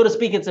 So to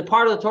speak, it's a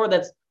part of the Torah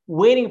that's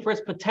waiting for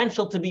its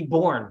potential to be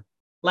born,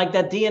 like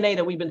that DNA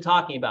that we've been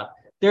talking about.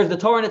 There's the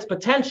Torah and its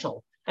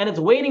potential, and it's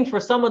waiting for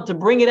someone to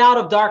bring it out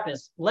of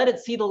darkness, let it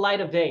see the light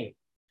of day.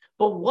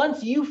 But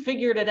once you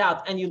figured it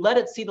out and you let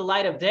it see the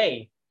light of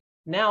day,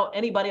 now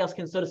anybody else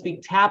can, so to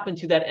speak, tap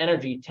into that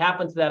energy,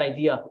 tap into that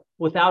idea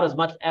without as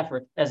much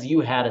effort as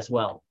you had as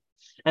well.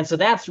 And so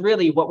that's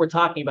really what we're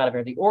talking about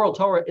here. The oral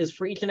Torah is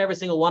for each and every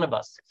single one of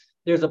us.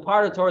 There's a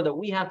part of Torah that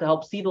we have to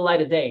help see the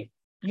light of day.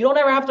 You don't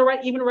ever have to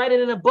write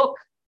it in a book.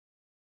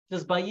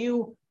 Just by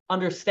you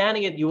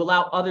understanding it, you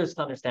allow others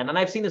to understand. And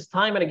I've seen this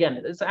time and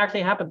again. This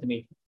actually happened to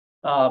me.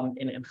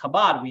 In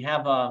Chabad, we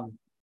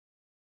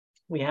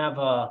have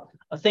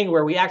a thing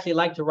where we actually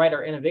like to write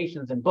our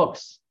innovations in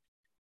books.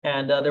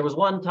 And there was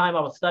one time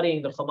I was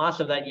studying the Chumash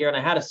of that year, and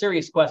I had a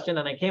serious question,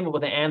 and I came up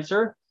with an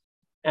answer.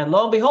 And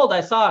lo and behold,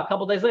 I saw a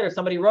couple days later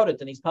somebody wrote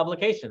it in these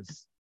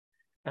publications.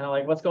 And I'm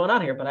like, what's going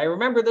on here? But I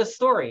remember this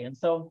story, and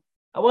so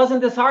I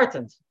wasn't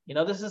disheartened.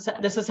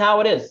 This is how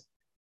it is.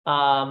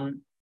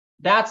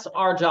 That's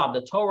our job.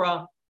 The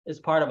Torah is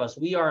part of us.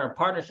 We are in a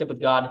partnership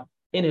with God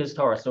in His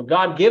Torah. So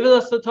God gives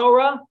us the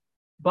Torah,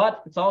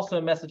 but it's also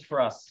a message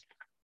for us.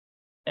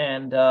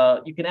 And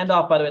you can end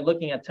off, by the way,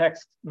 looking at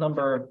text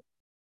number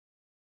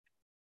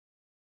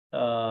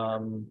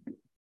 12.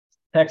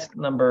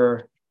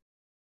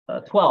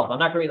 I'm not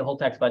going to read the whole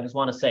text, but I just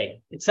want to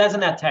say, it says in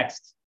that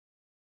text,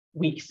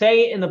 we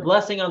say in the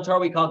blessing on Torah,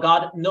 we call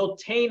God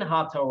Notein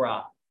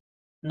HaTorah.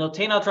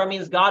 Notein HaTorah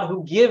means God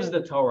who gives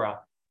the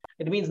Torah.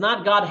 It means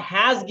not God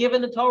has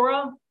given the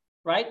Torah,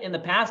 right, in the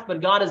past, but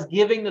God is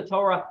giving the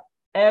Torah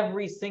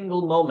every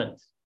single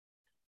moment.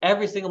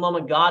 Every single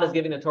moment, God is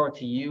giving the Torah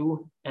to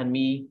you and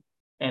me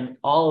and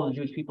all of the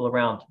Jewish people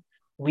around.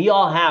 We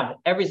all have,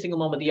 every single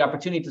moment, the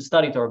opportunity to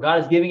study Torah. God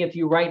is giving it to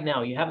you right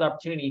now. You have the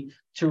opportunity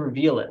to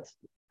reveal it.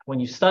 When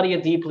you study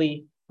it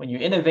deeply, when you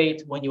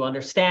innovate, when you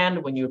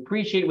understand, when you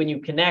appreciate, when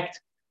you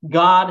connect,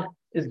 God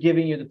is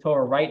giving you the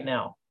Torah right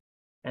now.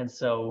 And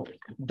so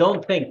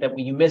don't think that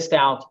you missed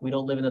out. We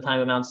don't live in the time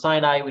of Mount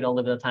Sinai. We don't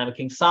live in the time of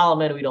King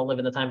Solomon. We don't live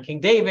in the time of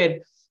King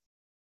David.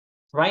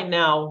 Right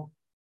now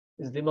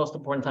is the most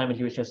important time in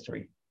Jewish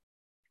history.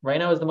 Right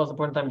now is the most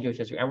important time in Jewish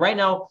history. And right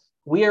now,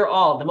 we are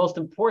all the most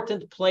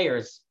important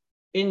players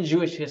in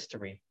Jewish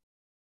history.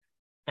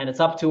 And it's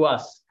up to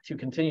us to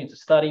continue to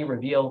study,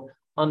 reveal,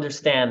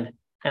 understand,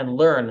 and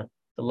learn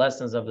the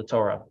lessons of the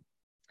Torah.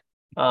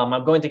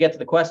 I'm going to get to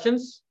the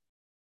questions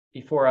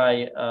before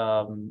I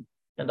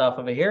end off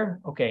over here.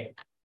 Okay,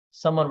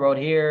 someone wrote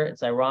here,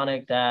 it's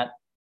ironic that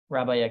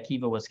Rabbi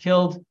Akiva was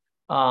killed.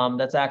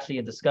 That's actually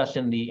a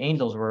discussion. The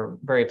angels were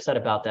very upset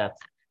about that.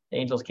 The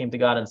angels came to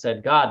God and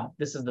said, God,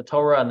 this is the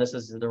Torah, and this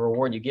is the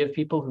reward you give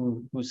people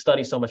who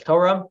study so much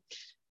Torah.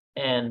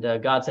 And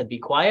God said, be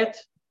quiet.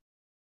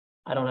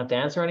 I don't have to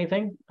answer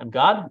anything. I'm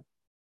God,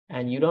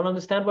 and you don't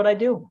understand what I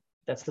do.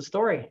 That's the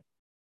story.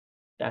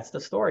 That's the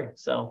story.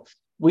 So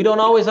we don't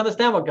always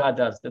understand what God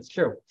does. That's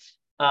true.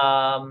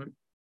 Someone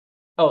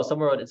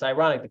wrote, it's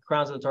ironic, the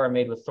crowns of the Torah are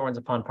made with thorns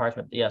upon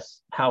parchment.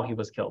 Yes, how he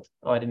was killed.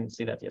 Oh, I didn't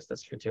see that. Yes,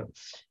 that's true too.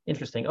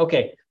 Interesting.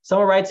 Okay,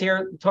 someone writes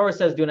here, the Torah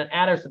says do not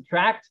add or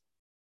subtract.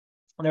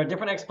 And there are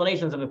different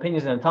explanations of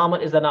opinions in the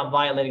Talmud. Is that not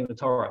violating the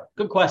Torah?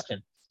 Good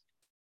question.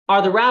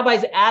 Are the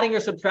rabbis adding or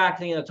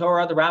subtracting in the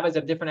Torah? The rabbis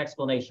have different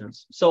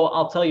explanations. So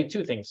I'll tell you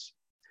two things.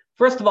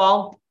 First of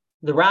all,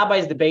 the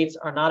rabbis' debates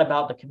are not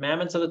about the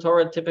commandments of the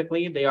Torah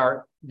typically. They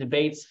are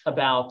debates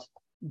about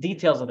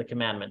details of the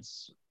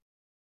commandments.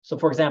 So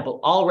for example,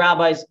 all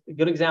rabbis, a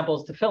good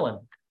example is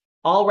tefillin.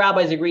 All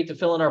rabbis agree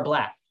tefillin are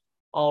black.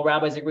 All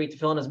rabbis agree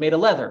tefillin is made of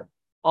leather.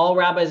 All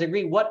rabbis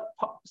agree what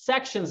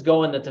sections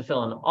go in the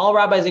tefillin. All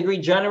rabbis agree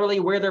generally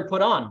where they're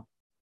put on.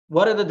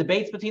 What are the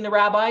debates between the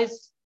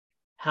rabbis?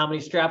 How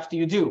many straps do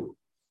you do?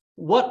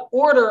 What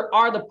order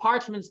are the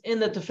parchments in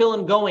the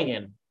tefillin going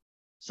in?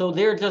 So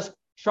they're just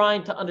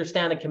trying to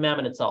understand the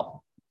commandment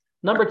itself.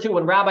 Number two,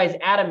 when rabbis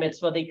add a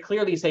mitzvah, they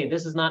clearly say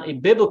this is not a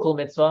biblical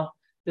mitzvah,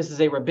 this is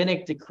a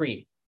rabbinic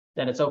decree.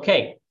 Then it's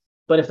okay.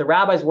 But if the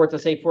rabbis were to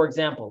say, for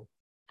example,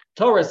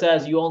 Torah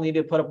says you only need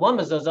to put up one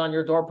mezuzah on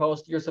your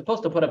doorpost, you're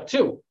supposed to put up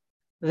two.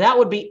 That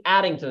would be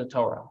adding to the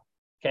Torah.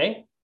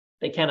 Okay?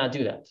 They cannot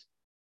do that.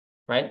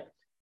 Right?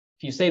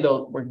 If you say,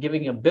 though, we're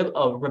giving a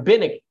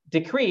rabbinic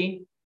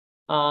decree,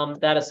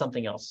 that is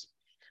something else.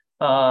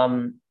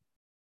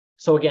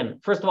 So again,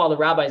 first of all, the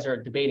rabbis are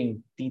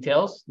debating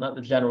details, not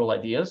the general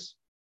ideas.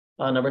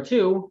 Number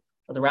two,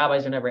 the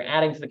rabbis are never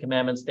adding to the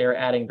commandments. They're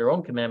adding their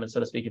own commandments, so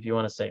to speak, if you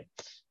want to say.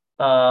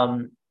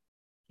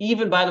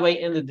 Even, by the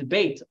way, in the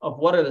debate of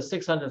what are the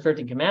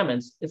 613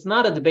 commandments, it's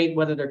not a debate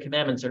whether they're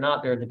commandments or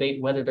not. They're a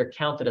debate whether they're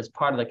counted as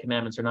part of the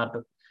commandments or not.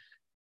 But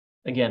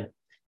again,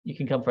 you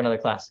can come for another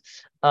class.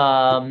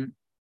 Someone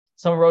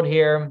wrote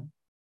here,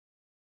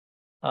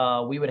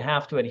 we would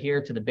have to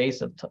adhere to the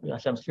base of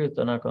Hashem's truth.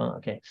 They're not going,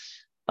 okay.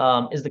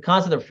 Is the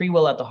concept of free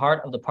will at the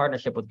heart of the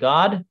partnership with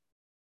God?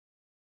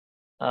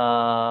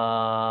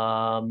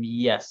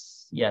 Yes.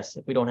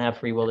 If we don't have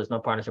free will, there's no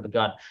partnership with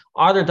God.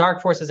 Are there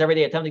dark forces every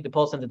day attempting to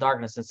pull us into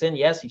darkness and sin?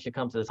 Yes, you should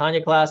come to the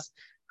Tanya class.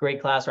 Great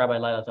class, Rabbi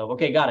Laila Tov.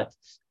 Okay, got it.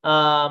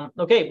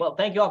 Okay, well,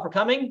 thank you all for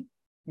coming.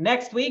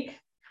 Next week,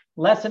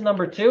 lesson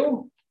number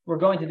 2, we're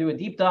going to do a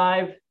deep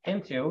dive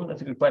into,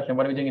 that's a good question,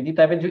 what are we doing a deep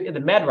dive into? The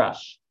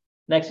Medrash.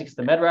 Next week's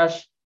the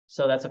Medrash.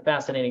 So that's a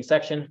fascinating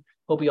section.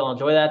 Hope you all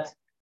enjoy that.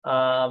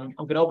 I'm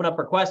going to open up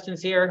for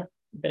questions here.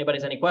 If anybody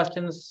has any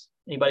questions,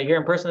 anybody here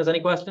in person has any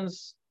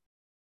questions?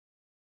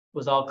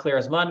 Was all clear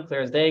as mud,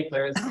 clear as day,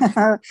 clear as...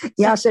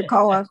 Yasher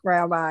Koach,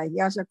 Rabbi.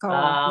 Yasher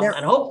Koach.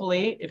 And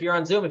hopefully, if you're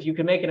on Zoom, if you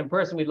can make it in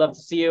person, we'd love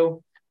to see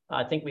you.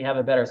 I think we have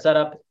a better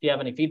setup. If you have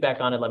any feedback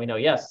on it, let me know.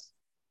 Yes?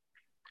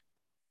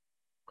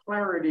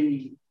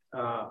 Clarity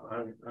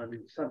on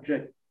the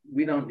subject.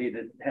 We don't need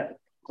to have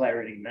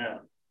clarity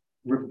now.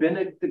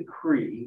 Rabbinic decree